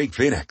 Cave Creek,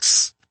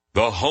 Phoenix,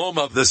 the home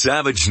of the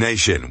Savage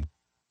Nation.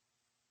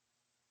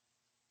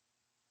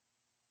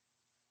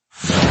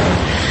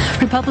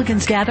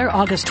 Republicans gather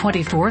August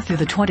 24th through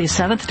the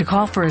 27th to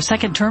call for a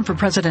second term for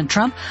President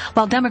Trump,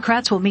 while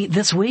Democrats will meet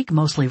this week,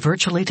 mostly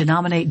virtually, to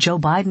nominate Joe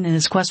Biden in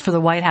his quest for the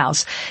White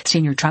House.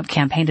 Senior Trump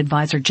campaign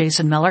advisor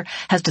Jason Miller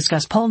has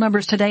discussed poll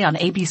numbers today on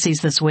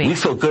ABC's This Week. We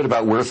feel good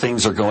about where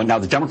things are going. Now,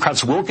 the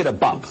Democrats will get a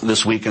bump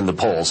this week in the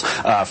polls,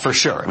 for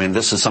sure. I mean,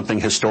 this is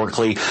something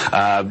historically,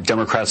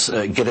 Democrats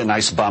get a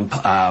nice bump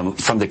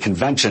from the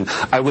convention.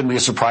 I wouldn't be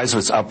surprised if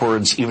it's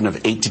upwards even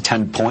of 8 to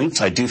 10 points.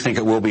 I do think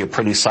it will be a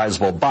pretty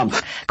sizable bump.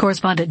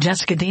 Correspondent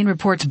Jessica Dean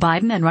reports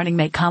Biden and running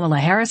mate Kamala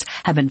Harris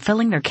have been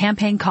filling their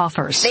campaign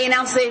coffers. They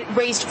announced they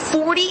raised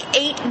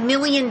 $48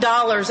 million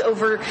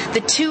over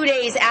the 2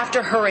 days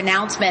after her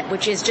announcement,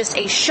 which is just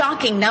a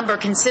shocking number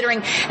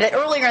considering that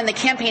earlier in the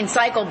campaign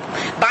cycle,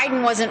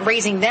 Biden wasn't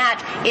raising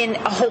that in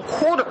a whole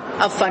quarter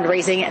of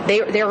fundraising.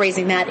 They're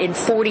raising that in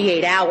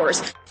 48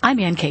 hours. I'm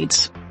Ann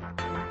Cates.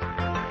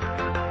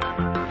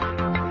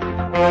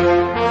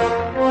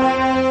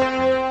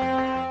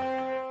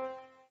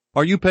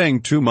 Are you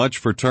paying too much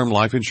for term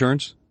life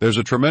insurance? There's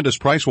a tremendous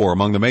price war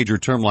among the major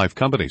term life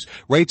companies.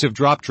 Rates have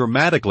dropped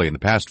dramatically in the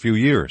past few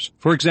years.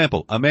 For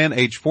example, a man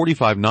age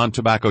 45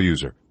 non-tobacco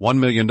user, $1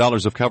 million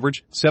of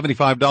coverage,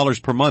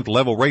 $75 per month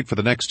level rate for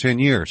the next 10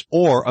 years.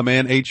 Or a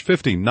man age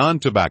 50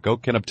 non-tobacco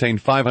can obtain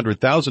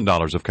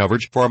 $500,000 of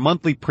coverage for a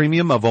monthly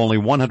premium of only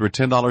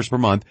 $110 per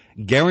month,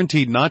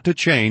 guaranteed not to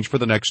change for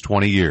the next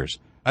 20 years.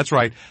 That's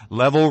right,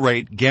 level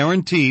rate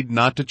guaranteed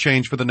not to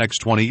change for the next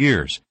 20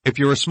 years. If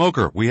you're a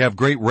smoker, we have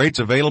great rates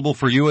available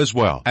for you as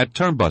well. At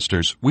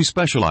Termbusters, we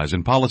specialize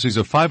in policies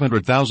of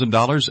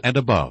 $500,000 and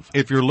above.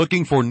 If you're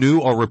looking for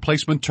new or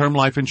replacement term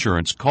life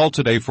insurance, call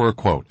today for a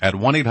quote at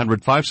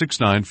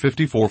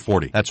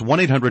 1-800-569-5440. That's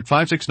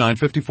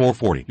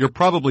 1-800-569-5440. You're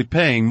probably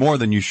paying more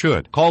than you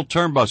should. Call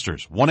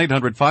Termbusters,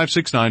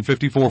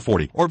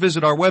 1-800-569-5440, or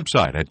visit our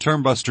website at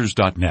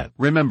termbusters.net.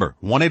 Remember,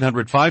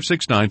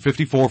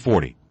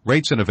 1-800-569-5440.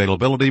 Rates and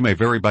availability may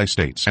vary by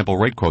state. Sample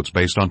rate quotes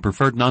based on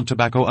preferred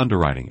non-tobacco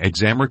underwriting.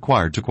 Exam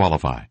required to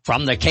qualify.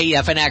 From the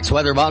KFNX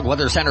Weather Bug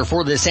Weather Center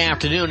for this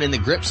afternoon, in the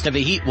grips of a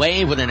heat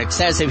wave with an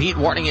excessive heat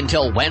warning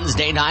until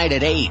Wednesday night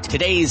at 8.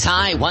 Today's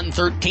high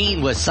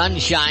 113 with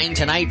sunshine.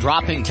 Tonight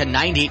dropping to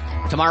 90.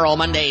 Tomorrow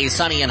Monday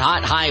sunny and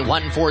hot, high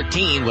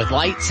 114 with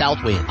light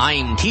south wind.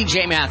 I'm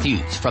TJ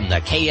Matthews from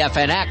the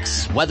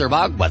KFNX Weather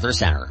Bug Weather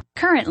Center.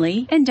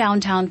 Currently in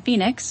downtown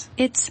Phoenix,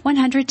 it's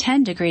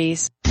 110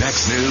 degrees.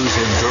 Next news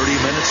in 30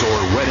 minutes or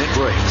when it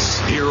breaks.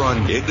 Here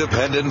on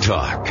Independent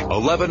Talk,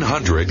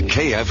 1100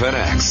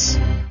 KFNX.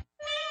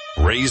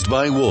 Raised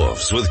by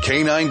wolves with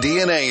canine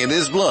DNA in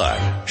his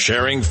blood,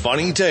 sharing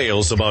funny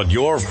tales about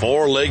your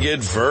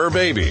four-legged fur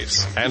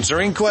babies,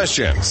 answering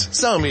questions,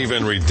 some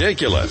even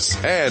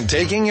ridiculous, and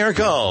taking your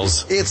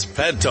calls. It's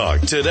Pet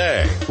Talk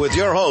Today with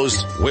your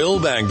host, Will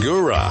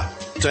Bangura.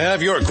 To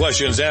have your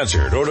questions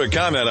answered or to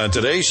comment on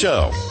today's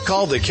show,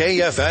 call the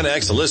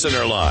KFNX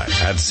listener line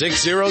at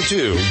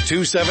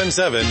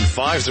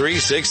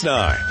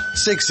 602-277-5369.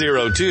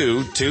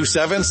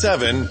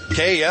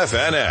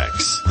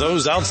 602-277-KFNX.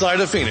 Those outside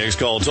of Phoenix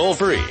call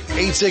toll-free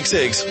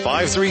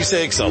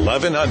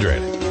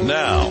 866-536-1100.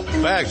 Now,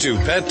 back to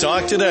Pet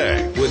Talk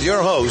Today with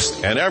your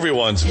host and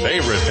everyone's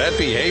favorite pet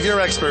behavior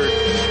expert,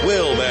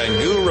 Will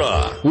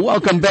Bangura.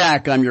 Welcome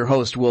back. I'm your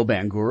host, Will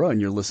Bangura, and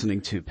you're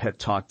listening to Pet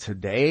Talk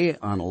Today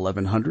on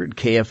 1100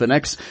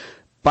 KFNX.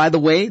 By the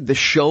way, the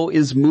show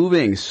is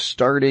moving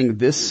starting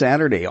this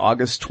Saturday,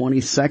 August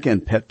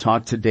 22nd. Pet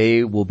Talk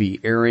Today will be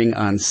airing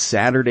on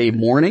Saturday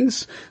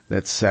mornings.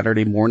 That's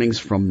Saturday mornings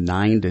from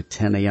 9 to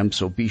 10 a.m.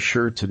 So be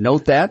sure to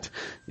note that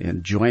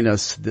and join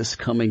us this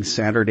coming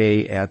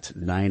Saturday at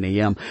 9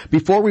 a.m.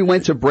 Before we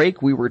went to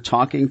break, we were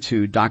talking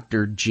to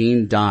Dr.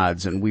 Gene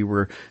Dodds, and we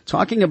were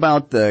talking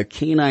about the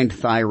canine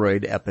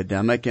thyroid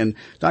epidemic. And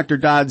Dr.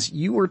 Dodds,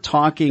 you were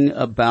talking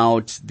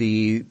about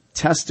the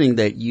testing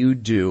that you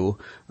do,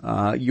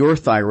 your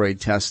thyroid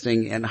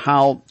testing, and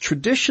how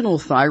traditional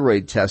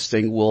thyroid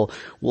testing will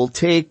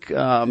take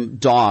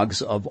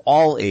dogs of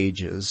all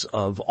ages,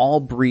 of all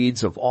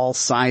breeds, of all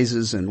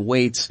sizes and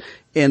weights,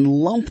 and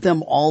lump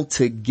them all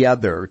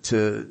together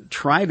to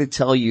try to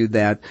tell you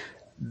that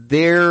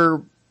their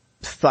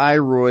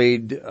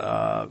thyroid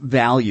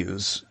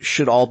values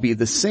should all be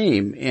the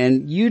same.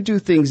 And you do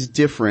things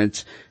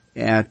different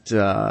at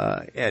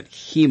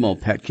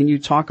HemoPet. Can you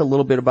talk a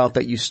little bit about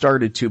that? You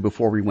started to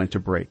before we went to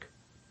break.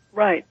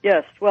 Right,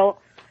 yes.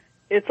 Well,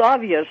 it's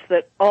obvious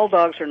that all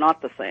dogs are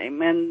not the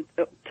same, and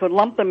to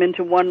lump them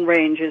into one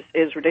range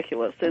is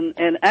ridiculous.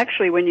 And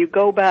actually, when you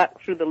go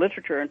back through the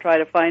literature and try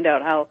to find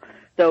out how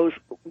those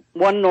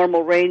one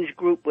normal range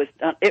group was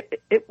done,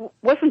 it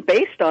wasn't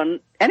based on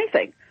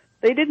anything.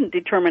 They didn't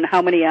determine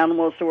how many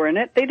animals were in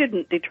it. They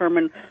didn't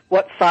determine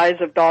what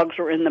size of dogs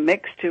were in the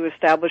mix to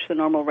establish the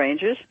normal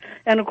ranges.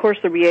 And, of course,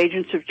 the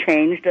reagents have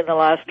changed in the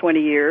last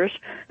 20 years,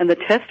 and the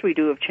tests we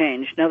do have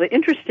changed. Now, the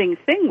interesting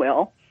thing,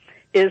 Will,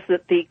 is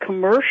that the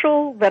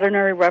commercial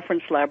veterinary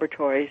reference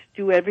laboratories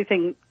do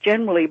everything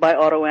generally by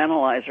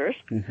autoanalyzers.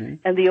 Mm-hmm.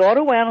 And the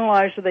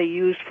autoanalyzer they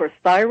use for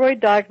thyroid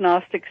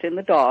diagnostics in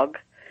the dog,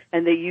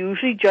 and they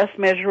usually just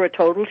measure a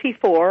total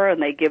T4, and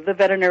they give the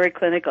veterinary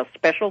clinic a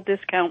special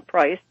discount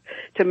price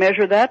to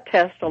measure that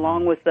test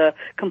along with the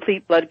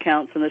complete blood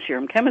counts and the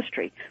serum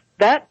chemistry.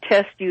 That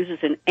test uses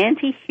an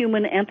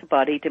anti-human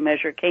antibody to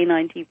measure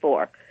canine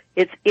T4.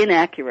 It's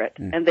inaccurate,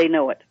 and they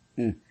know it.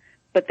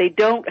 But they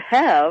don't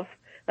have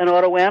an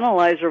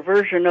autoanalyzer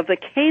version of the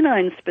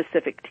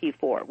canine-specific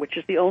T4, which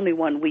is the only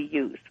one we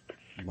use.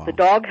 Wow. The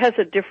dog has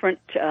a different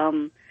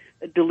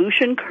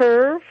dilution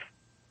curve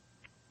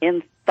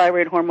in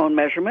thyroid hormone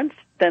measurements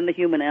than the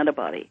human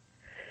antibody.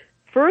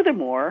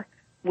 Furthermore,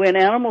 when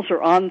animals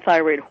are on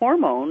thyroid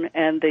hormone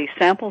and the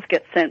samples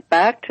get sent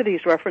back to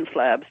these reference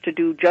labs to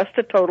do just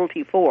a total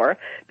T4,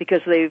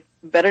 because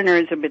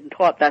veterinarians have been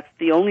taught that's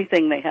the only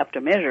thing they have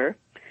to measure,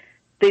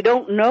 they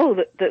don't know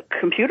that the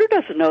computer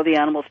doesn't know the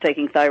animal's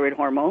taking thyroid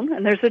hormone,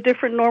 and there's a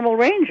different normal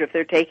range if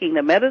they're taking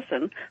the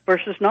medicine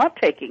versus not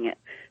taking it.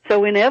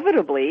 So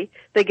inevitably,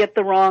 they get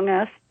the wrong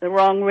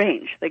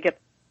range. They get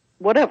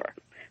whatever.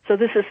 So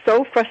this is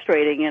so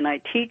frustrating, and I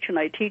teach and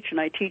I teach and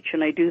I teach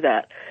and I do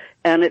that.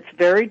 And it's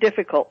very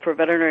difficult for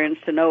veterinarians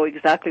to know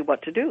exactly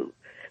what to do.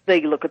 They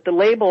look at the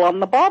label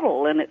on the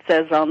bottle, and it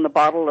says on the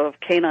bottle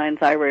of canine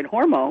thyroid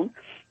hormone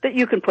that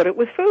you can put it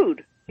with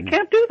food. You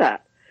can't do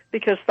that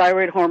because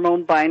thyroid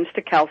hormone binds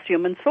to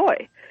calcium and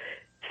soy.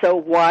 So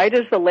why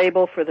does the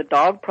label for the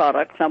dog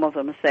product, some of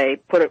them say,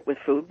 put it with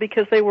food?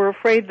 Because they were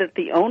afraid that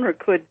the owner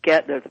could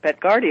get, or the pet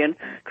guardian,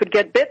 could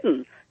get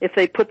bitten if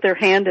they put their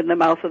hand in the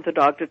mouth of the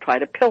dog to try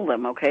to pill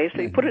them, okay?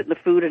 So you put it in the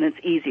food and it's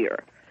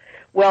easier.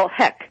 Well,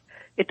 heck,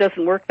 it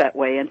doesn't work that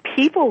way. And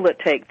people that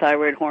take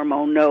thyroid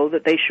hormone know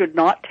that they should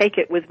not take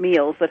it with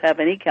meals that have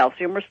any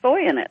calcium or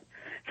soy in it.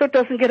 So it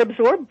doesn't get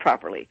absorbed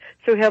properly.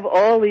 So you have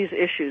all these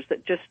issues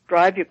that just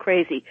drive you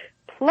crazy.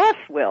 Plus,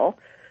 Will,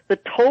 the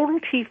total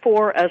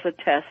T4 as a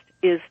test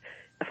is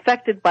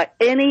affected by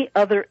any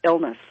other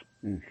illness.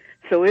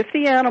 So if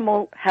the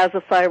animal has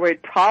a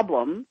thyroid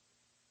problem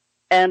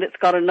and it's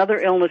got another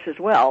illness as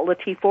well, the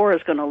T4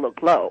 is going to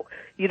look low.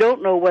 You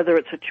don't know whether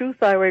it's a true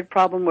thyroid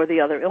problem or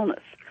the other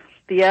illness.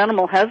 The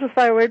animal has a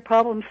thyroid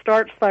problem,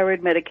 starts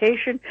thyroid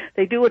medication,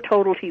 they do a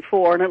total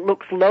T4, and it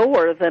looks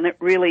lower than it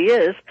really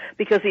is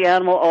because the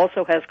animal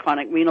also has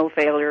chronic renal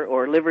failure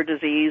or liver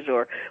disease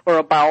or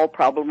a bowel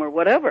problem or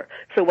whatever.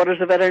 So what does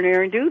the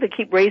veterinarian do? They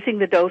keep raising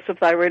the dose of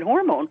thyroid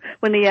hormone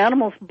when the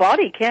animal's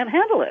body can't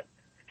handle it.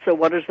 So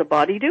what does the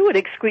body do? It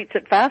excretes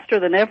it faster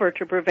than ever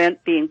to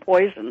prevent being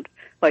poisoned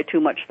by too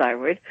much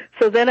thyroid.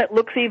 So then it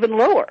looks even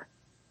lower.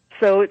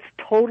 So it's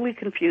totally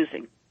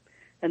confusing.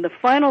 And the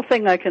final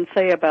thing I can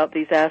say about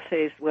these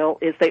assays, Will,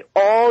 is they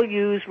all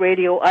use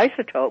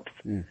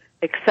radioisotopes,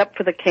 except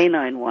for the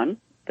canine one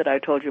that I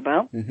told you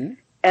about. Mm-hmm.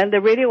 And the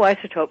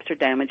radioisotopes are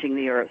damaging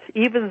the earth,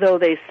 even though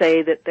they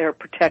say that they're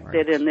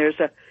protected and there's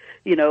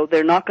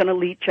they're not going to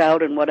leach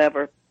out and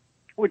whatever.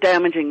 We're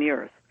damaging the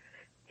earth.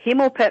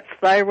 Hemopet's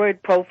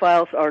thyroid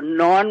profiles are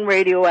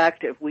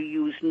non-radioactive. We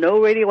use no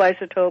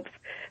radioisotopes.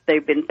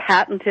 They've been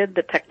patented.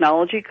 The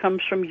technology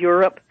comes from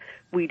Europe.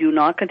 We do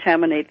not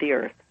contaminate the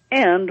earth.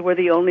 And we're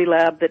the only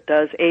lab that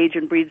does age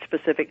and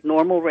breed-specific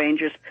normal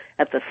ranges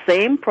at the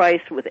same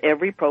price with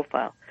every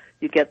profile.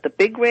 You get the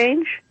big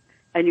range,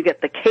 and you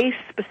get the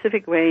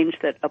case-specific range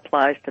that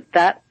applies to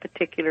that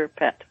particular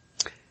pet.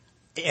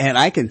 And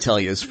I can tell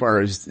you, as far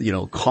as,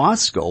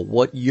 costs go,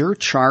 what you're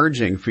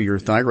charging for your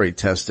thyroid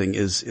testing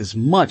is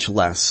much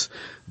less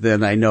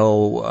than I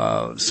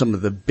know, some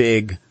of the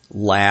big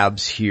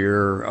labs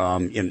here,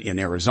 in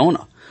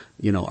Arizona,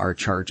 are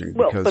charging.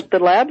 Well, but the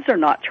labs are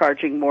not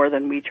charging more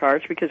than we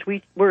charge because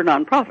we're a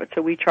nonprofit,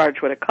 so we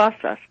charge what it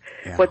costs us.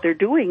 Yeah. What they're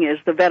doing is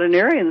the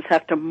veterinarians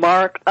have to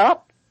mark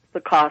up the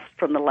cost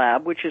from the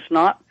lab, which is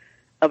not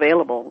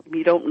available.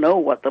 You don't know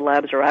what the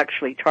labs are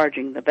actually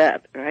charging the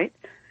vet, right?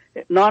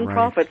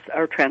 Nonprofits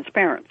are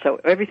transparent, so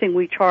everything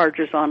we charge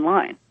is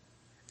online.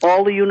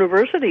 All the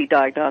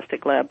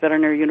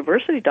veterinary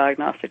university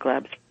diagnostic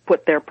labs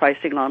put their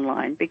pricing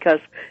online because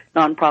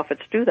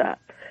nonprofits do that.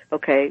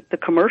 Okay, the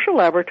commercial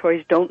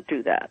laboratories don't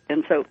do that.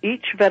 And so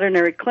each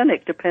veterinary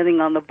clinic, depending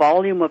on the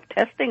volume of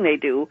testing they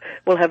do,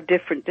 will have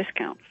different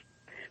discounts.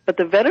 But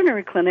the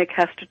veterinary clinic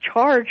has to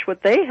charge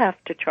what they have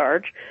to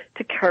charge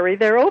to carry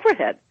their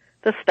overhead,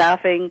 the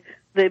staffing,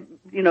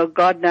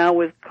 God now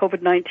with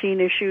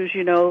COVID-19 issues,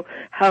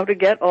 how to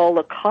get all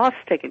the costs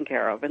taken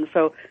care of. And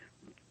so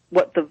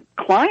what the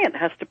client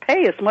has to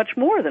pay is much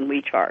more than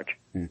we charge.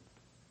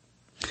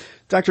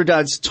 Dr.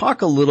 Dodds,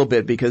 talk a little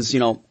bit because,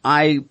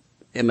 I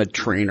am a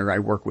trainer. I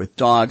work with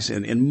dogs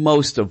and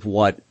most of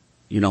what,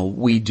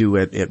 we do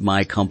at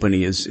my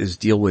company is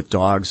deal with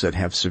dogs that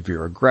have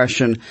severe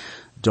aggression,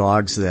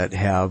 dogs that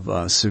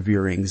have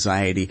severe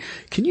anxiety.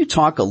 Can you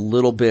talk a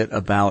little bit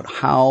about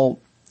how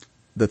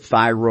the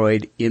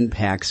thyroid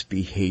impacts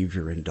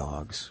behavior in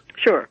dogs?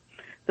 Sure.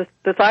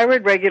 The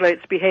thyroid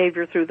regulates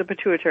behavior through the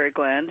pituitary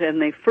gland, and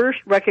the first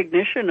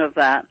recognition of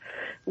that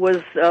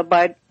was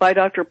by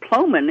Dr.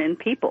 Plomin in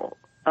people.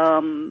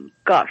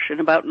 In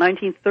about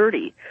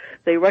 1930,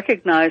 they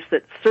recognized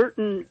that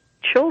certain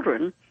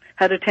children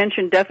had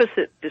attention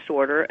deficit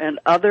disorder and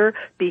other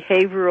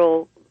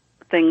behavioral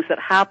things that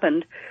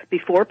happened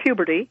before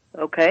puberty,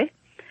 okay?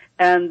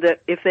 And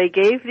that if they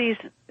gave these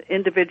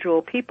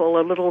individual people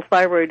a little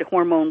thyroid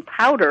hormone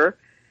powder,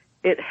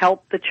 it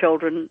helped the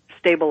children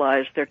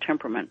stabilize their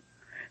temperament.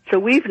 So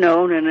we've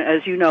known, and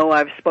as you know,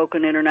 I've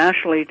spoken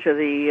internationally to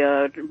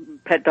the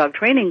pet dog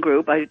training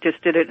group. I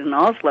just did it in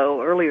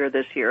Oslo earlier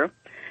this year,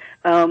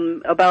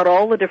 about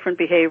all the different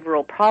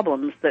behavioral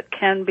problems that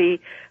can be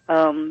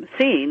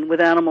seen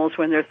with animals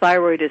when their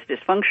thyroid is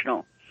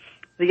dysfunctional.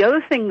 The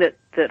other thing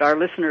that our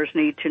listeners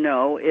need to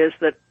know is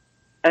that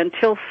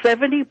until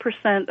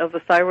 70% of the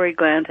thyroid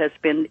gland has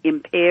been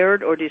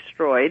impaired or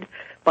destroyed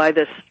by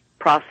this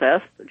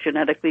process,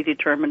 genetically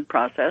determined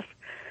process,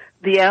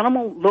 the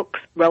animal looks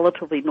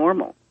relatively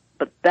normal.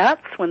 But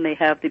that's when they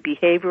have the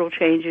behavioral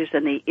changes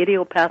and the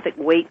idiopathic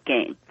weight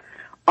gain.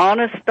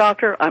 Honest,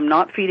 doctor, I'm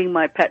not feeding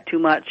my pet too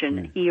much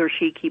and he or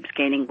she keeps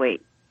gaining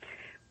weight.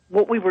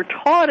 What we were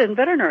taught in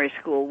veterinary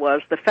school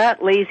was the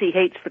fat, lazy,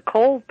 hates the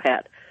cold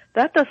pet.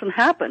 That doesn't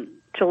happen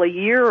till a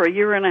year or a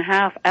year and a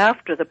half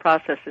after the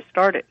process has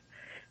started.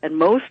 And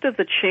most of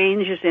the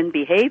changes in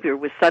behavior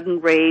with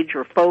sudden rage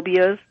or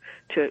phobias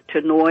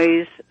to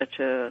noise,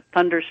 to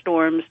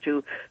thunderstorms,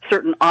 to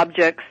certain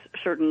objects,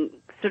 certain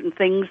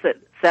things that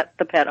set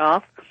the pet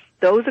off,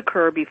 those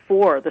occur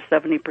before the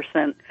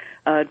 70%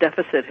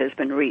 deficit has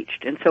been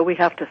reached. And so we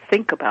have to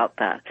think about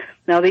that.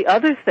 Now, the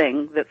other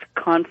thing that's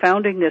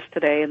confounding this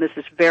today, and this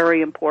is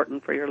very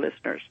important for your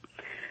listeners,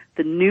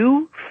 the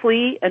new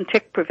flea and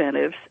tick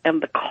preventives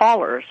and the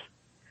collars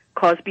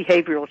cause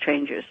behavioral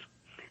changes.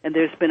 And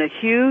there's been a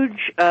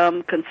huge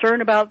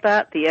concern about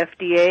that. The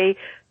FDA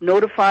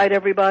notified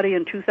everybody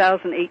in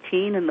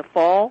 2018 in the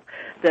fall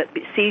that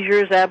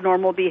seizures,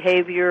 abnormal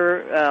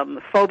behavior,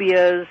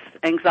 phobias,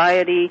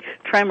 anxiety,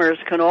 tremors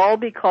can all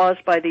be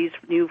caused by these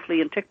new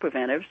flea and tick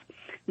preventives.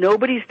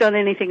 Nobody's done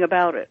anything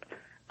about it.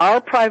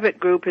 Our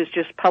private group has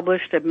just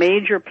published a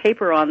major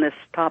paper on this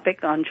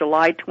topic on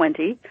July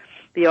 20.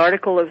 The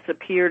article has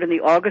appeared in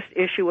the August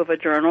issue of a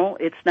journal.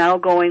 It's now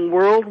going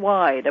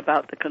worldwide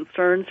about the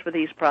concerns for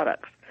these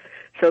products.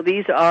 So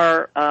these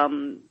are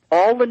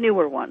all the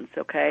newer ones,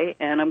 okay?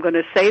 And I'm going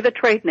to say the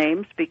trade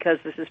names because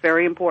this is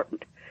very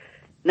important.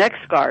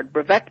 NexGard,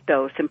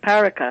 Bravecto,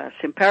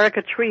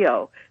 Simparica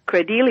Trio,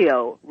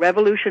 Credelio,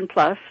 Revolution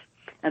Plus,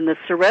 and the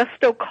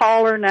Seresto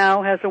collar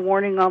now has a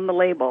warning on the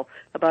label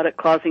about it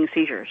causing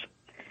seizures.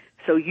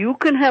 So you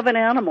can have an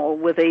animal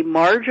with a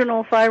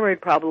marginal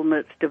thyroid problem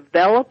that's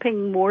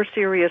developing more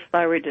serious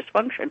thyroid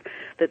dysfunction,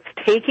 that's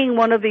taking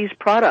one of these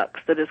products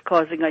that is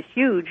causing a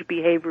huge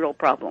behavioral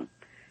problem.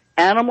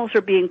 Animals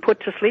are being put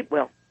to sleep,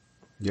 Will.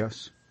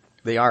 Yes,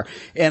 they are.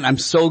 And I'm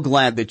so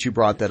glad that you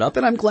brought that up,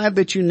 and I'm glad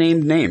that you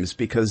named names,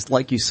 because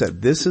like you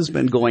said, this has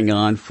been going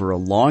on for a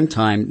long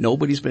time.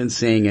 Nobody's been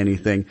saying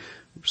anything.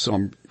 So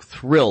I'm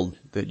thrilled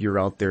that you're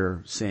out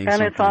there saying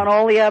something. And it's on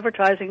all the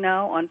advertising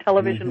now, on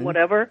television,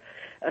 whatever.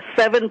 A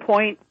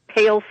 7-point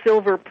pale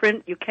silver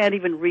print, you can't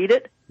even read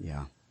it.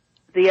 Yeah.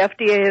 The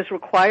FDA has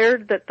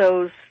required that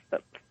those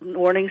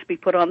warnings be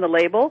put on the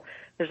label.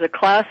 There's a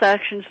class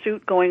action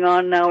suit going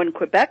on now in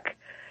Quebec,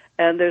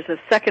 and there's a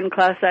second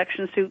class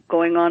action suit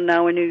going on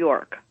now in New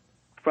York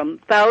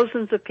from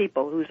thousands of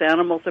people whose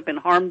animals have been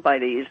harmed by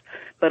these.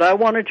 But I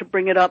wanted to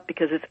bring it up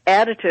because it's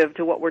additive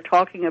to what we're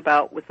talking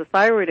about with the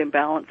thyroid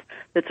imbalance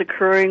that's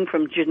occurring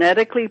from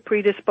genetically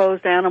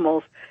predisposed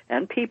animals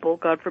and people,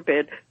 God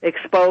forbid,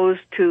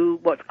 exposed to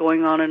what's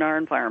going on in our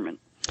environment.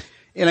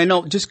 And I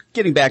know, just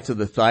getting back to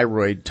the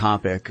thyroid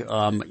topic,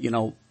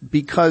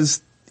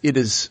 because it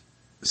is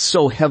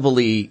so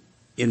heavily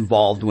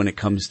involved when it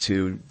comes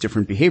to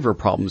different behavior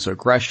problems,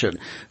 aggression,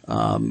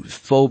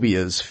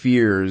 phobias,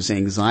 fears,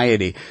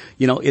 anxiety.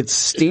 It's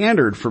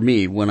standard for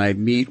me when I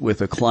meet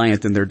with a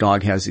client and their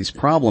dog has these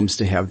problems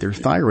to have their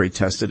thyroid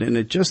tested, and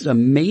it just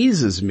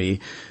amazes me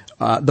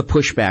the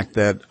pushback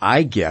that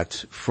I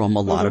get from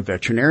a lot of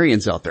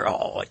veterinarians out there.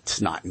 Oh, it's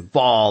not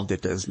involved.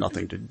 It has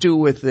nothing to do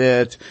with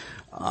it.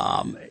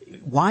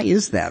 Why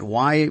is that?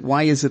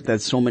 Why is it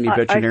that so many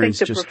veterinarians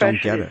just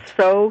don't get it? I think the profession is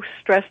so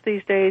stressed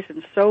these days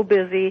and so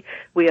busy.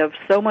 We have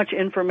so much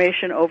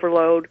information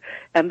overload,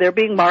 and they're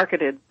being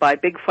marketed by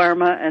big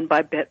pharma and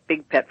by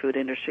big pet food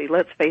industry.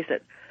 Let's face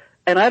it.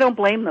 And I don't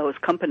blame those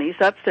companies.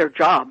 That's their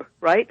job,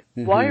 right?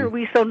 Mm-hmm. Why are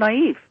we so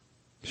naive?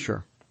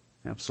 Sure.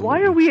 Absolutely.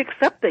 Why are we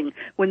accepting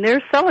when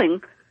they're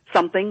selling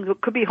something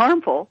that could be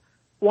harmful?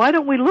 Why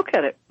don't we look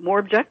at it more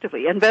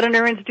objectively? And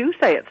veterinarians do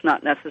say it's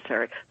not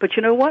necessary. But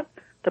you know what?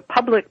 The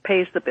public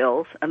pays the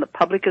bills, and the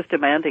public is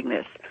demanding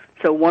this.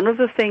 So one of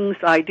the things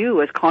I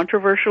do, as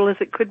controversial as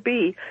it could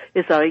be,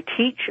 is I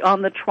teach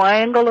on the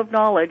triangle of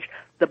knowledge,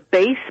 the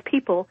base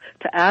people,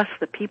 to ask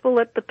the people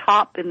at the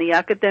top in the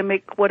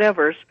academic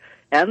whatevers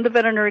and the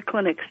veterinary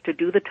clinics to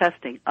do the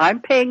testing. I'm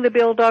paying the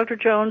bill, Dr.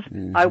 Jones.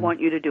 Mm-hmm. I want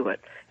you to do it.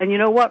 And you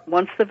know what?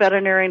 Once the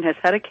veterinarian has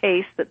had a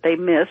case that they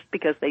missed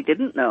because they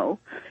didn't know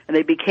and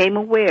they became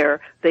aware,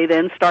 they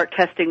then start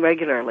testing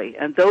regularly.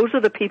 And those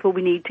are the people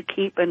we need to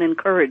keep and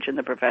encourage in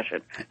the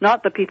profession.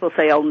 Not the people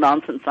say, oh,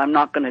 nonsense, I'm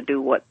not going to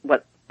do what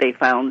they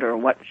found or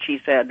what she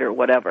said or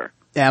whatever.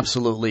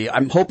 Absolutely.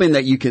 I'm hoping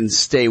that you can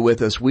stay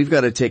with us. We've got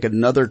to take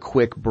another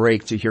quick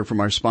break to hear from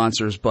our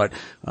sponsors, but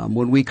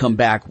when we come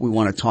back, we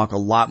want to talk a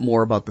lot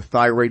more about the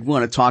thyroid. We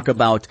want to talk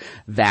about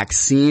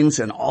vaccines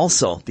and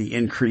also the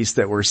increase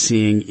that we're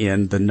seeing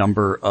in the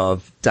number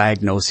of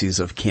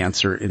diagnoses of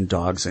cancer in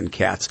dogs and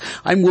cats.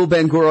 I'm Will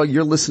Bangura.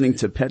 You're listening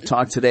to Pet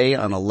Talk today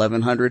on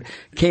 1100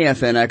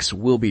 KFNX.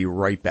 We'll be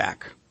right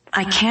back.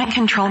 I can't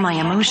control my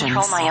emotions.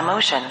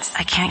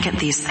 I can't get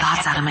these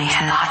thoughts out of my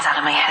head.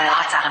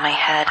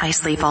 I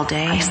sleep all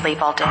day. Or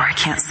I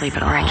can't sleep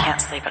at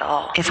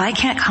all. If I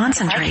can't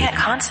concentrate,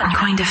 I'm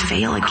going to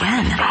fail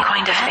again.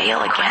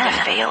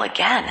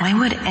 Why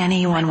would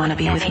anyone want to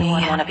be with me?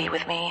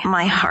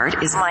 My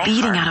heart is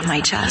beating out of my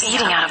chest.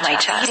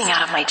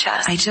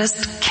 I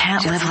just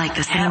can't live like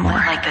this anymore.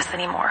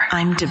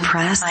 I'm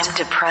depressed.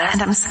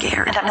 And I'm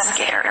scared.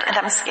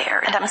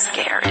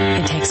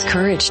 It takes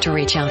courage to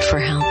reach out for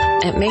help.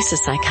 At Mesa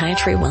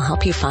Psychiatry, we'll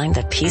help you find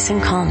the peace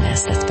and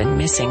calmness that's been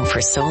missing for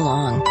so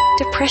long.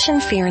 Depression,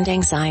 fear, and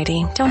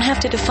anxiety don't have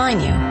to define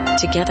you.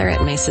 Together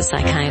at Mesa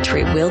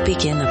Psychiatry, we'll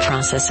begin the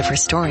process of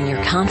restoring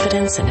your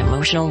confidence and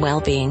emotional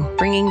well-being,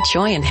 bringing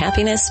joy and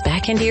happiness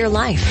back into your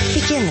life.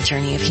 Begin the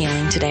journey of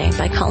healing today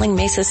by calling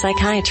Mesa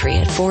Psychiatry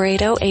at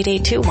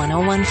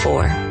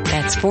 480-882-1014.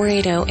 That's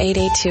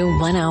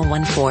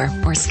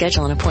 480-882-1014, or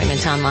schedule an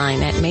appointment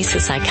online at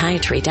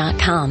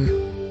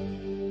mesapsychiatry.com.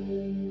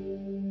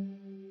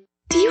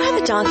 Do you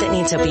have a dog that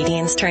needs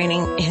obedience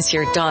training? Is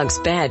your dog's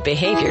bad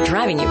behavior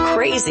driving you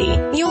crazy?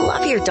 You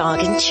love your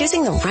dog, and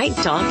choosing the right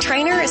dog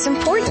trainer is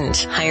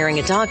important. Hiring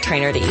a dog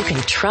trainer that you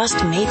can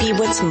trust may be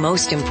what's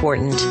most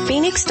important.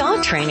 Phoenix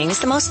Dog Training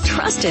is the most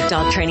trusted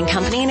dog training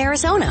company in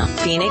Arizona.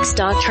 Phoenix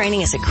Dog Training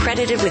is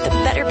accredited with the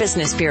Better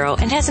Business Bureau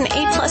and has an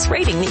A+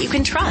 rating that you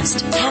can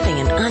trust.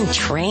 Having an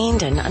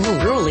untrained and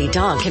unruly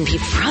dog can be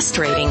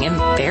frustrating,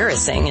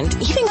 embarrassing, and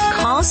even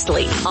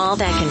costly. All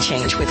that can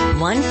change with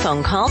one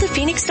phone call to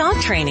Phoenix Dog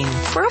Training.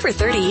 For over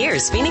 30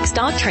 years, Phoenix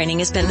Dog Training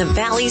has been the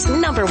Valley's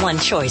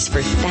 #1 choice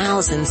for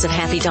thousands of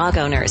happy dog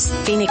owners.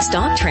 Phoenix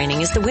Dog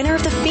Training is the winner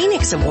of the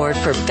Phoenix Award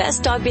for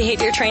Best Dog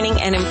Behavior Training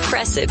an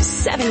impressive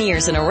 7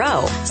 years in a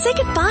row. Say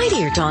goodbye to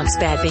your dog's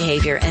bad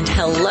behavior and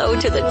hello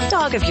to the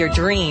dog of your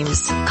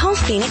dreams. Call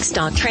Phoenix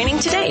Dog Training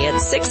today at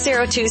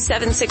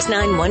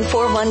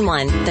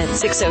 602-769-1411.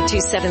 That's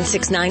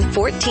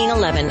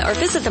 602-769-1411, or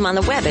visit them on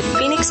the web at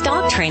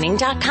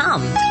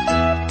phoenixdogtraining.com.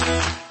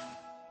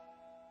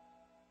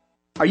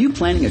 Are you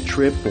planning a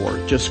trip or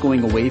just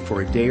going away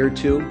for a day or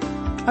two?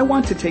 I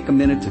want to take a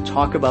minute to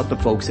talk about the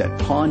folks at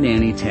Paw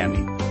Nanny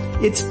Tammy.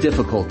 It's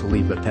difficult to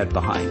leave a pet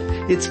behind.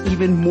 It's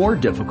even more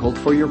difficult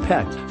for your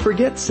pet.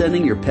 Forget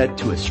sending your pet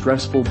to a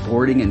stressful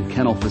boarding and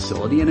kennel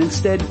facility and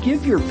instead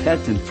give your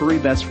pet and furry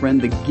best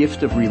friend the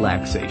gift of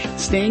relaxation.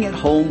 Staying at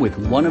home with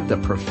one of the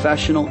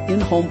professional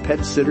in-home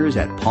pet sitters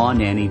at Paw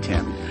Nanny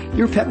Tammy.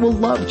 Your pet will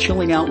love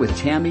chilling out with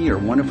Tammy or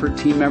one of her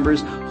team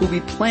members who'll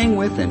be playing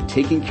with and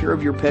taking care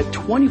of your pet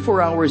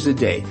 24 hours a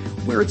day,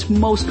 where it's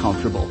most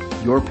comfortable,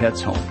 your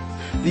pet's home.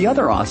 The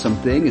other awesome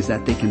thing is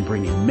that they can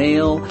bring in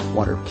mail,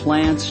 water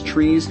plants,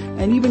 trees,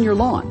 and even your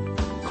lawn.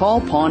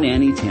 Call Paw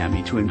Nanny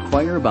Tammy to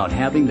inquire about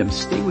having them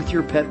stay with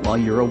your pet while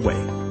you're away.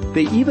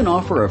 They even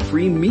offer a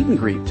free meet and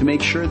greet to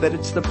make sure that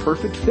it's the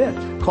perfect fit.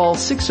 Call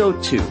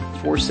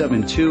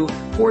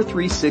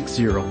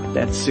 602-472-4360.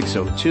 That's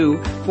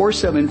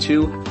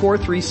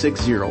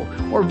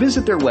 602-472-4360. Or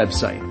visit their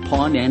website,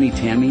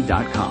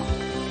 pawnannytammy.com.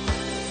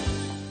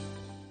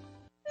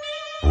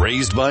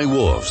 Raised by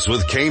wolves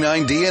with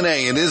canine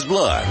DNA in his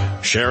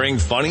blood, sharing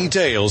funny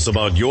tales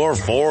about your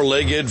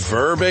four-legged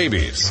fur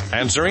babies,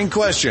 answering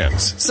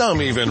questions,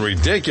 some even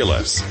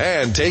ridiculous,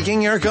 and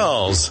taking your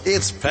calls.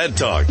 It's Pet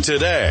Talk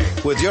Today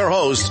with your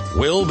host,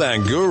 Will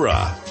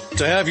Bangura.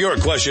 To have your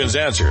questions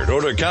answered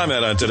or to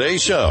comment on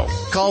today's show,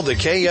 call the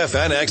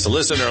KFNX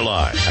listener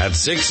line at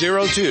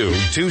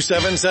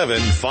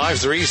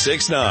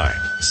 602-277-5369.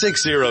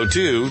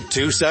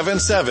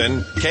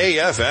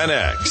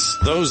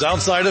 602-277-KFNX. Those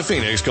outside of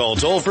Phoenix call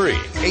toll-free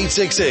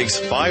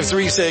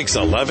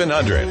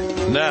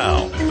 866-536-1100.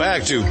 Now,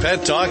 back to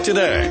Pet Talk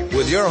Today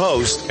with your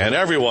host and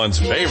everyone's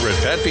favorite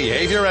pet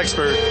behavior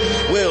expert,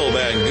 Will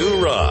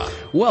Bangura.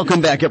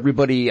 Welcome back,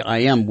 everybody.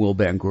 I am Will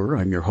Bangura.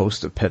 I'm your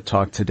host of Pet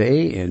Talk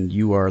Today, and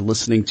you are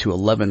listening to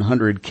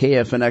 1100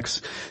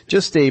 KFNX.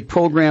 Just a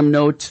program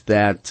note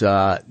that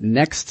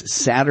next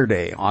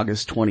Saturday,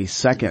 August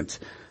 22nd,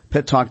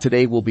 Pet Talk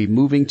Today will be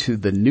moving to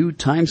the new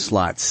time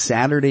slot,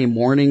 Saturday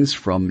mornings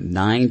from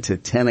 9 to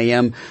 10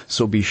 a.m.,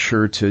 so be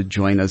sure to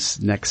join us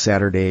next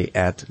Saturday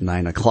at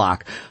 9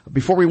 o'clock.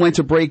 Before we went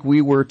to break,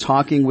 we were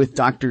talking with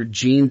Dr.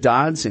 Jean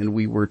Dodds, and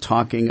we were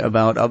talking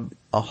about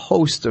a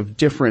host of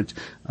different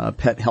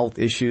pet health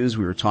issues.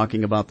 We were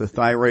talking about the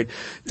thyroid.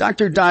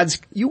 Dr. Dodds,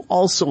 you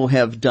also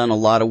have done a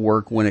lot of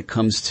work when it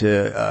comes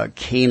to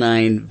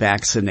canine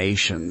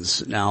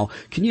vaccinations. Now,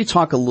 can you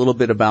talk a little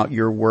bit about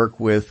your work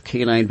with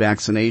canine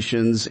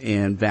vaccinations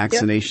and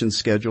vaccination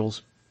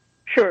schedules?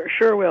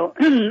 Sure will.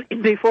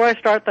 Before I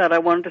start that, I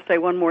wanted to say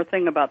one more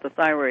thing about the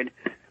thyroid.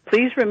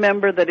 Please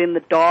remember that in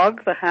the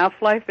dog, the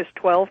half-life is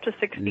 12 to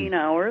 16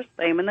 hours,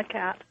 same in the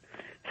cat.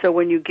 So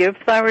when you give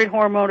thyroid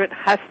hormone, it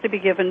has to be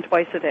given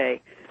twice a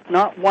day,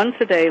 not once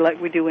a day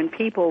like we do in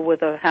people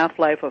with a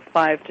half-life of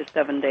 5 to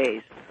 7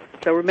 days.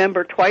 So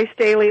remember, twice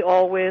daily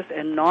always,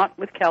 and not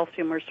with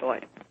calcium or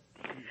soy.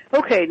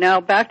 Okay, now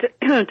back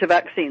to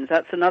vaccines.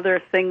 That's another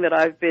thing that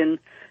I've been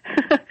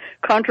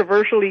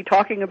controversially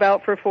talking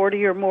about for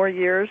 40 or more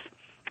years.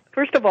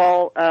 First of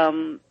all,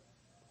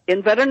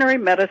 in veterinary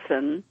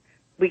medicine,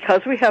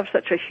 because we have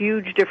such a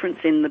huge difference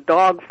in the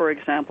dog, for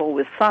example,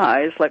 with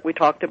size, like we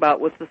talked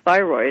about with the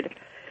thyroid,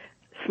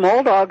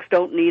 small dogs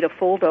don't need a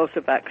full dose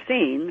of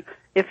vaccine.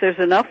 If there's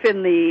enough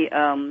in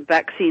the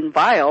vaccine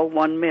vial,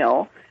 1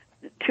 ml,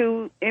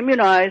 to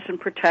immunize and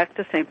protect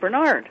a St.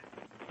 Bernard.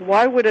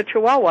 Why would a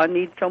Chihuahua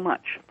need so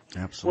much?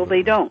 Absolutely. Well,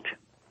 they don't.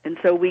 And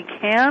so we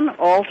can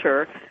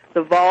alter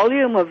the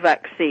volume of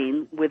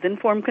vaccine with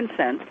informed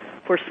consent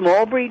for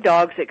small breed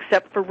dogs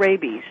except for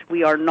rabies.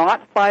 We are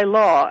not by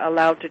law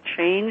allowed to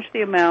change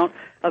the amount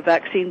of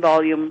vaccine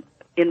volume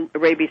in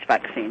rabies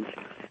vaccines.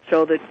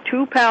 So the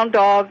 2-pound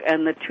dog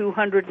and the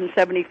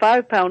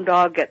 275-pound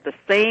dog get the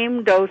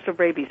same dose of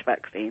rabies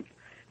vaccine.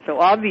 So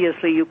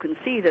obviously you can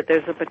see that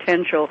there's a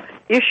potential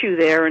issue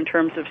there in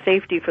terms of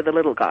safety for the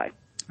little guy.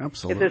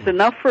 Absolutely. If there's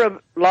enough for a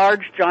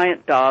large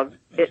giant dog,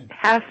 it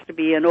has to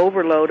be an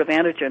overload of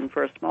antigen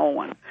for a small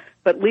one.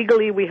 But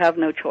legally we have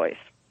no choice.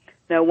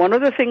 Now, one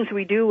of the things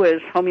we do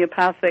as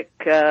homeopathic,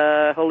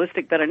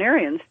 holistic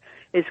veterinarians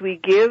is we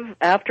give,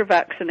 after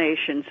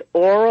vaccinations,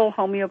 oral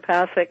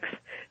homeopathics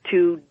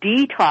to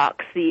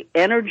detox the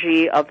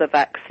energy of the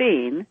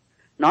vaccine,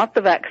 not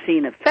the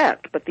vaccine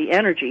effect, but the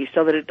energy,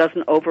 so that it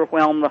doesn't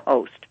overwhelm the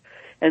host.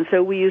 And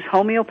so we use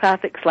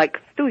homeopathics like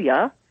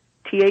Thuja,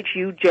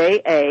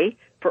 Thuja,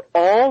 for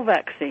all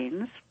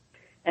vaccines,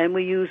 and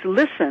we use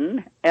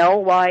Lyssin,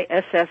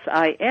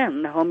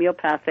 Lyssin,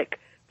 homeopathic,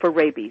 for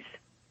rabies.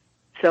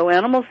 So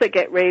animals that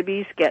get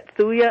rabies get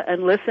Thuja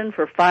and Lyssin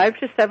for 5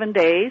 to 7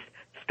 days,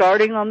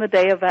 starting on the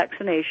day of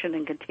vaccination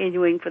and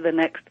continuing for the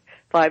next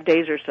 5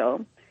 days or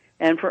so.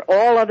 And for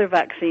all other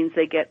vaccines,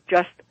 they get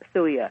just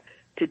Thuja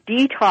to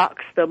detox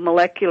the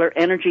molecular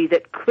energy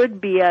that could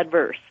be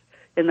adverse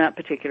in that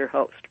particular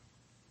host.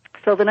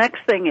 So the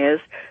next thing is,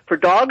 for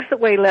dogs that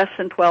weigh less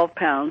than 12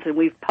 pounds, and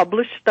we've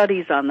published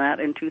studies on that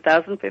in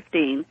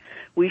 2015,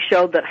 we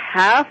showed that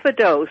half a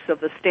dose of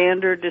the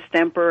standard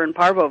distemper and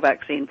parvo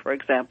vaccine, for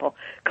example,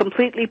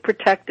 completely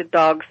protected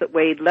dogs that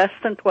weighed less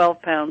than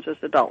 12 pounds as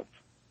adults.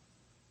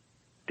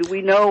 Do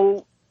we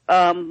know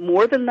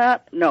more than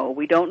that? No,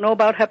 we don't know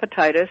about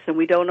hepatitis, and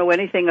we don't know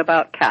anything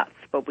about cats.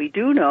 But we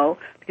do know,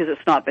 because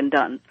it's not been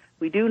done,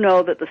 we do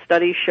know that the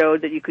studies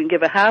showed that you can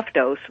give a half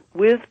dose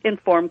with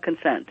informed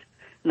consent.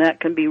 And that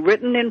can be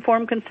written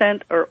informed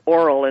consent or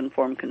oral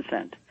informed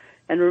consent.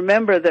 And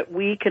remember that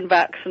we can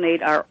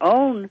vaccinate our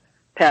own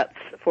pets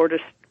for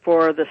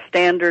the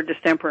standard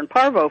distemper and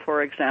parvo,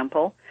 for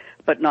example,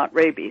 but not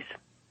rabies.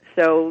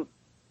 So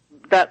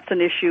that's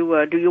an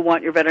issue. Do you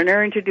want your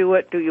veterinarian to do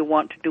it? Do you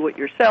want to do it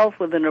yourself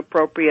with an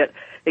appropriate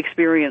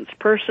experienced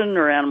person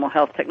or animal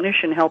health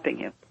technician helping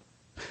you?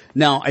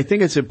 Now, I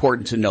think it's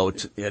important to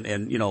note,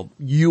 and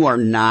you are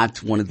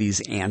not one of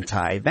these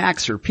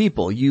anti-vaxxer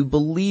people. You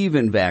believe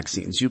in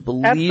vaccines. You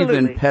believe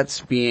in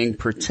pets being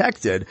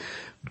protected.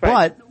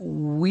 Right. But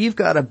we've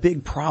got a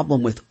big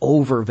problem with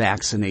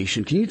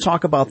over-vaccination. Can you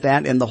talk about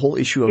that and the whole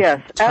issue of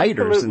titers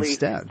absolutely.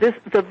 Instead?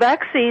 The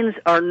vaccines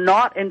are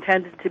not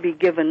intended to be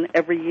given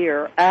every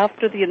year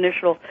after the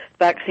initial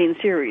vaccine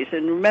series.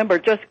 And remember,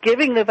 just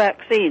giving the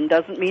vaccine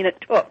doesn't mean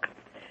it took.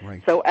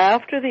 Right. So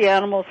after the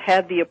animals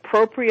had the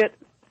appropriate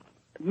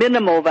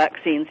minimal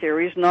vaccine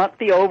series, not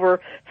the over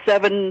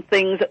 7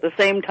 things at the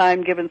same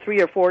time given 3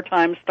 or 4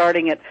 times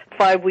starting at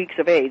 5 weeks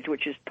of age,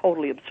 which is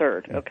totally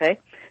absurd, okay?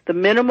 The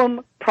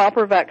minimum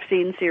proper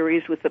vaccine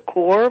series with the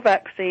core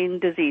vaccine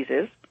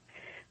diseases.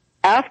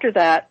 After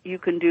that, you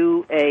can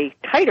do a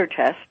titer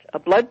test, a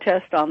blood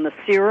test on the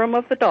serum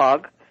of the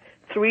dog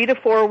 3 to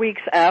 4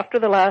 weeks after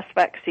the last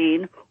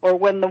vaccine or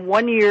when the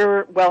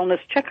 1-year wellness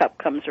checkup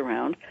comes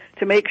around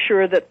to make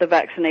sure that the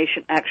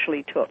vaccination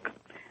actually took.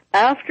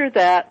 After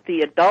that,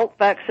 the adult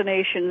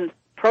vaccination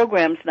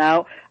programs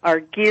now are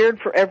geared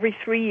for every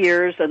 3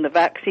 years, and the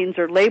vaccines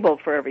are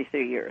labeled for every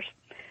 3 years.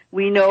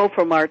 We know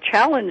from our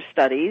challenge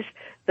studies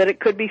that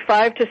it could be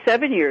 5 to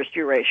 7 years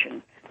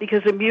duration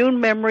because immune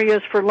memory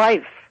is for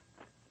life.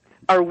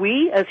 Are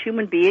we, as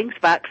human beings,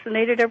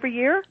 vaccinated every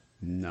year?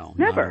 No,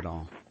 never. Not at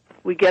all.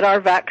 We get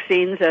our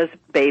vaccines as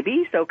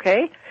babies,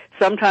 okay?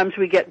 Sometimes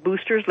we get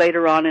boosters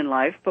later on in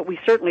life, but we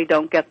certainly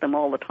don't get them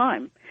all the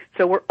time.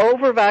 So we're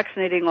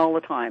over-vaccinating all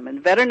the time.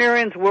 And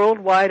veterinarians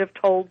worldwide have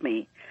told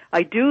me,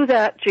 I do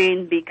that,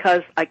 Jean,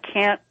 because I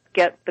can't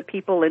get the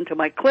people into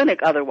my clinic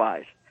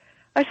otherwise.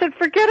 I said,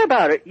 forget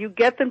about it. You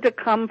get them to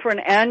come for an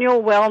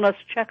annual wellness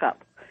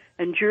checkup.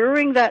 And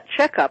during that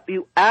checkup,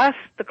 you ask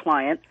the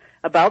client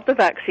about the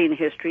vaccine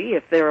history.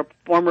 If they're a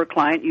former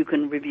client, you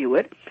can review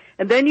it.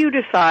 And then you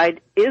decide,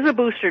 is a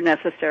booster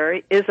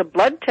necessary? Is a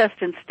blood test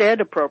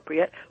instead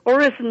appropriate? Or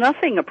is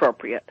nothing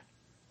appropriate?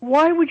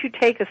 Why would you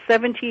take a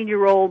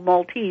 17-year-old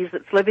Maltese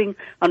that's living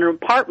on an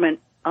apartment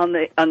on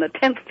the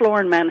 10th floor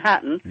in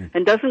Manhattan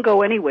and doesn't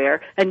go anywhere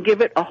and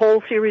give it a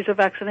whole series of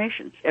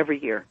vaccinations every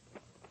year?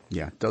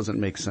 Yeah, it doesn't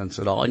make sense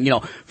at all. And,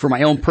 for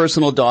my own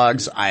personal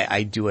dogs,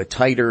 I do a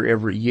titer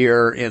every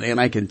year,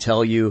 and I can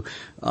tell you,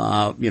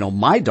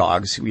 my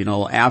dogs,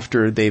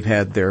 after they've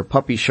had their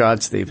puppy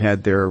shots, they've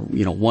had their,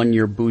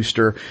 1-year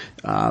booster,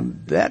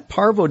 that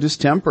parvo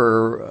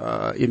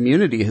distemper,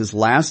 immunity has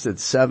lasted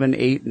 7,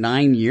 8,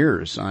 9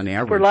 years on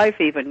average. For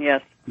life even,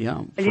 yes.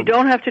 Yeah. And you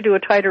don't have to do a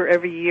titer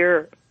every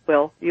year,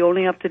 Will. You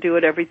only have to do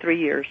it every 3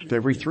 years.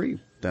 Every 3.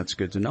 That's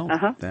good to know.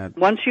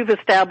 Once you've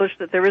established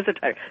that there is a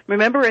titer.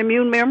 Remember,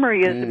 immune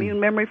memory is immune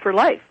memory for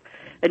life.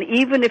 And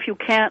even if you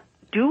can't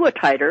do a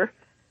titer,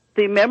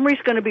 the memory's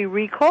going to be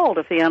recalled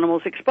if the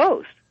animal's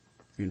exposed.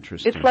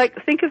 Interesting. It's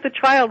like, think of the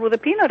child with a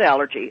peanut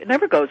allergy. It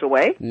never goes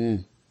away.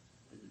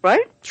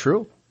 Right?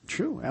 True,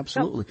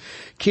 absolutely. Yeah.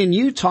 Can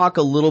you talk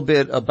a little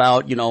bit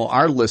about,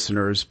 our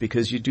listeners,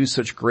 because you do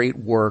such great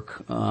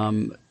work,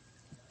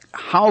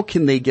 how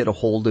can they get a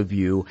hold of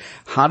you?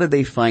 How do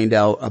they find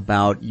out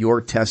about your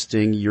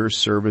testing, your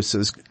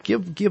services?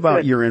 Give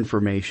out your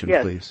information,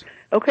 please.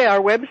 Okay, our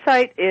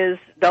website is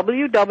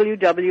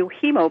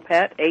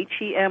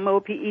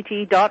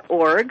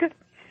www.hemopet.org.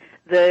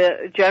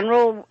 The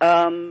general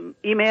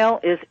email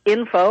is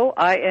info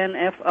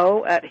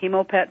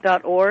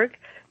 @hemopet.org.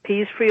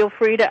 Please feel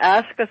free to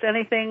ask us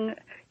anything.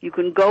 You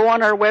can go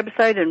on our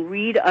website and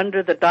read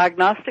under the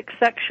diagnostics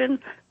section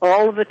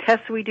all of the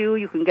tests we do.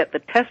 You can get the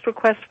test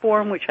request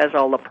form, which has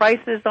all the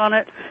prices on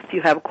it. If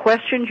you have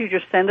questions, you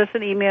just send us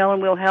an email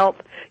and we'll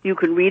help. You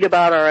can read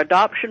about our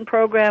adoption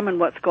program and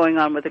what's going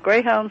on with the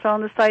greyhounds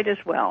on the site as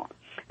well.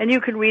 And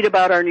you can read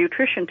about our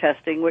nutrition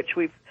testing, which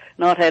we've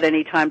not had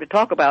any time to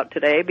talk about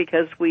today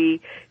because we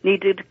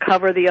needed to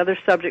cover the other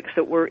subjects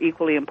that were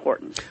equally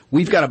important.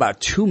 We've got about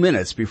 2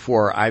 minutes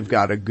before I've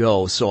got to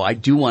go, so I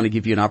do want to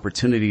give you an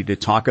opportunity to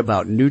talk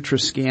about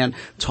NutriScan,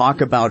 talk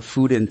about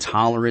food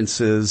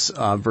intolerances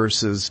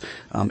versus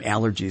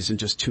allergies in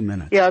just 2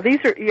 minutes. Yeah,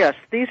 these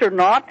are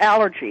not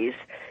allergies.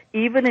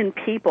 Even in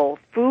people,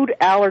 food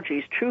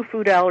allergies, true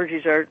food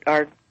allergies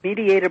are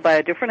mediated by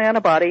a different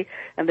antibody,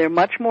 and they're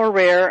much more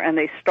rare, and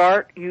they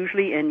start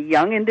usually in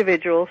young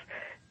individuals.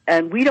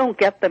 And we don't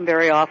get them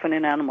very often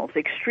in animals,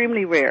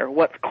 extremely rare.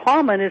 What's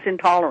common is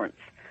intolerance.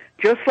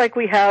 Just like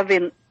we have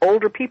in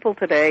older people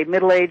today,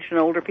 middle-aged and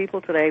older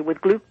people today,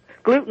 with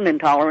gluten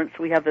intolerance,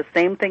 we have the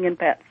same thing in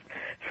pets.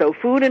 So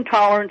food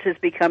intolerance is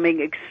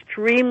becoming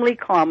extremely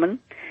common,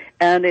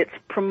 and it's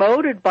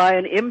promoted by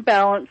an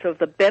imbalance of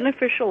the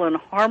beneficial and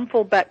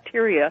harmful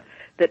bacteria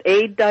that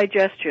aid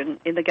digestion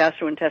in the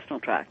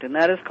gastrointestinal tract, and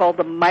that is called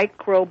the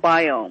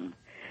microbiome.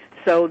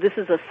 So this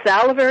is a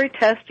salivary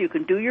test you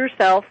can do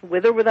yourself,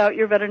 with or without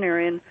your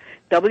veterinarian,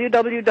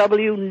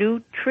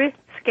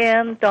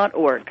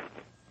 www.nutriscan.org.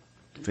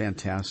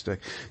 Fantastic.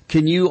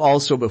 Can you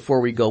also,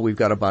 before we go, we've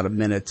got about a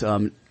minute,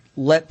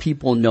 let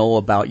people know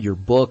about your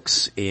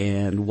books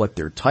and what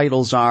their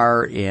titles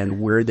are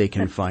and where they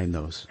can find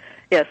those?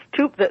 Yes,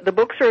 the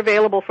books are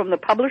available from the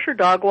publisher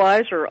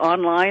Dogwise or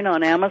online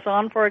on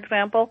Amazon, for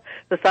example.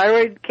 The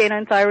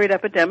Canine Thyroid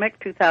Epidemic,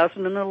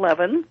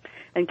 2011,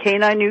 and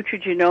Canine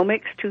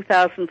Nutrigenomics,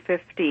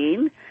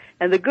 2015.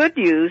 And the good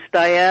news,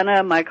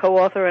 Diana, my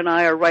co-author, and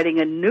I are writing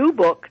a new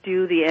book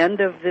due the end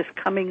of this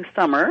coming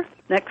summer,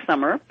 next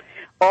summer,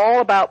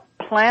 all about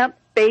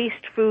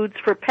plant-based foods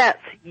for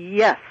pets.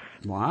 Yes.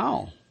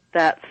 Wow.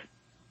 That's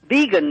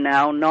vegan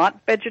now,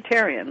 not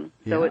vegetarian.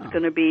 So it's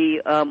going to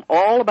be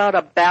all about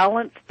a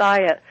balanced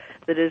diet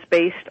that is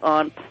based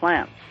on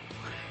plants.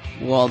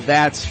 Well,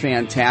 that's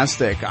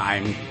fantastic.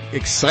 I'm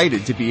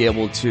excited to be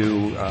able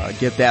to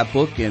get that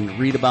book and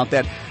read about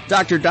that.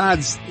 Dr.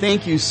 Dodds,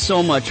 thank you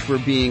so much for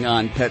being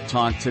on Pet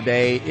Talk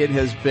today. It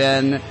has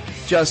been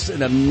just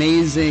an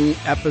amazing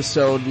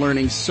episode,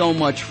 learning so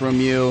much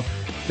from you.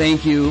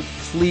 Thank you.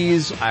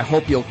 Please, I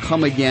hope you'll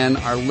come again.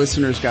 Our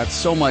listeners got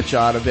so much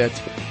out of it.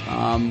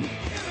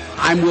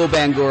 I'm Will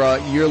Bangura.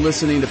 You're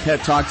listening to Pet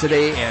Talk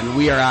today, and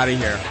we are out of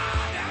here.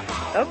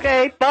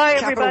 Okay, bye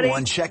everybody. Capital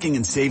One checking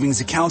and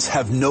savings accounts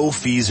have no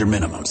fees or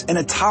minimums, and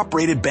a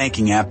top-rated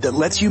banking app that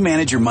lets you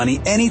manage your money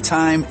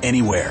anytime,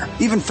 anywhere,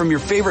 even from your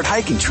favorite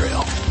hiking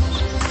trail.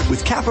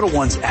 With Capital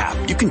One's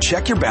app, you can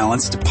check your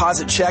balance,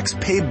 deposit checks,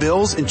 pay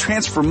bills, and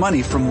transfer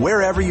money from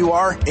wherever you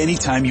are,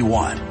 anytime you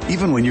want,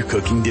 even when you're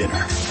cooking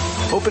dinner.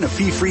 Open a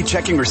fee-free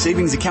checking or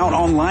savings account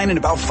online in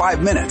about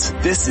 5 minutes.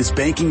 This is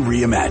banking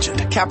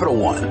reimagined. Capital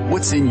One,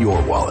 what's in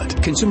your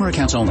wallet? Consumer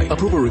accounts only.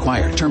 Approval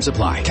required. Terms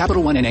apply.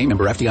 Capital One NA,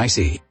 member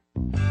FDIC.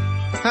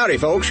 Howdy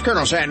folks,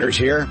 Colonel Sanders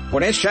here.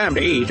 When it's time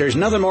to eat, there's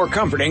nothing more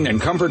comforting than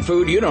comfort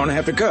food you don't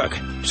have to cook.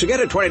 So get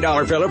a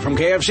 $20 fill-up from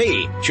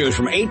KFC. Choose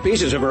from 8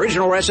 pieces of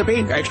original recipe,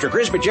 extra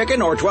crispy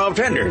chicken, or 12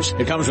 tenders.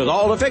 It comes with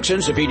all the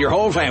fixins to feed your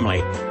whole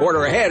family.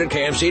 Order ahead at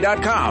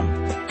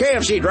KFC.com.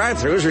 KFC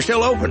drive-thrus are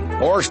still open,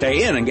 or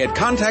stay in and get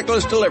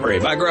contactless delivery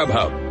by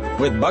Grubhub.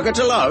 With buckets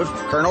of love,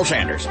 Colonel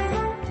Sanders.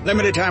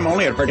 Limited time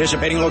only at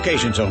participating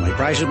locations only.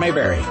 Prices may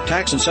vary.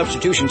 Tax and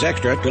substitutions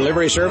extra.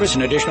 Delivery service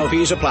and additional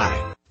fees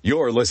apply.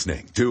 You're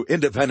listening to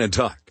Independent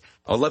Talk,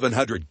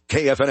 1100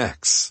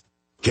 KFNX.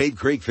 Cave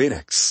Creek,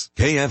 Phoenix.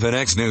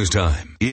 KFNX News Time.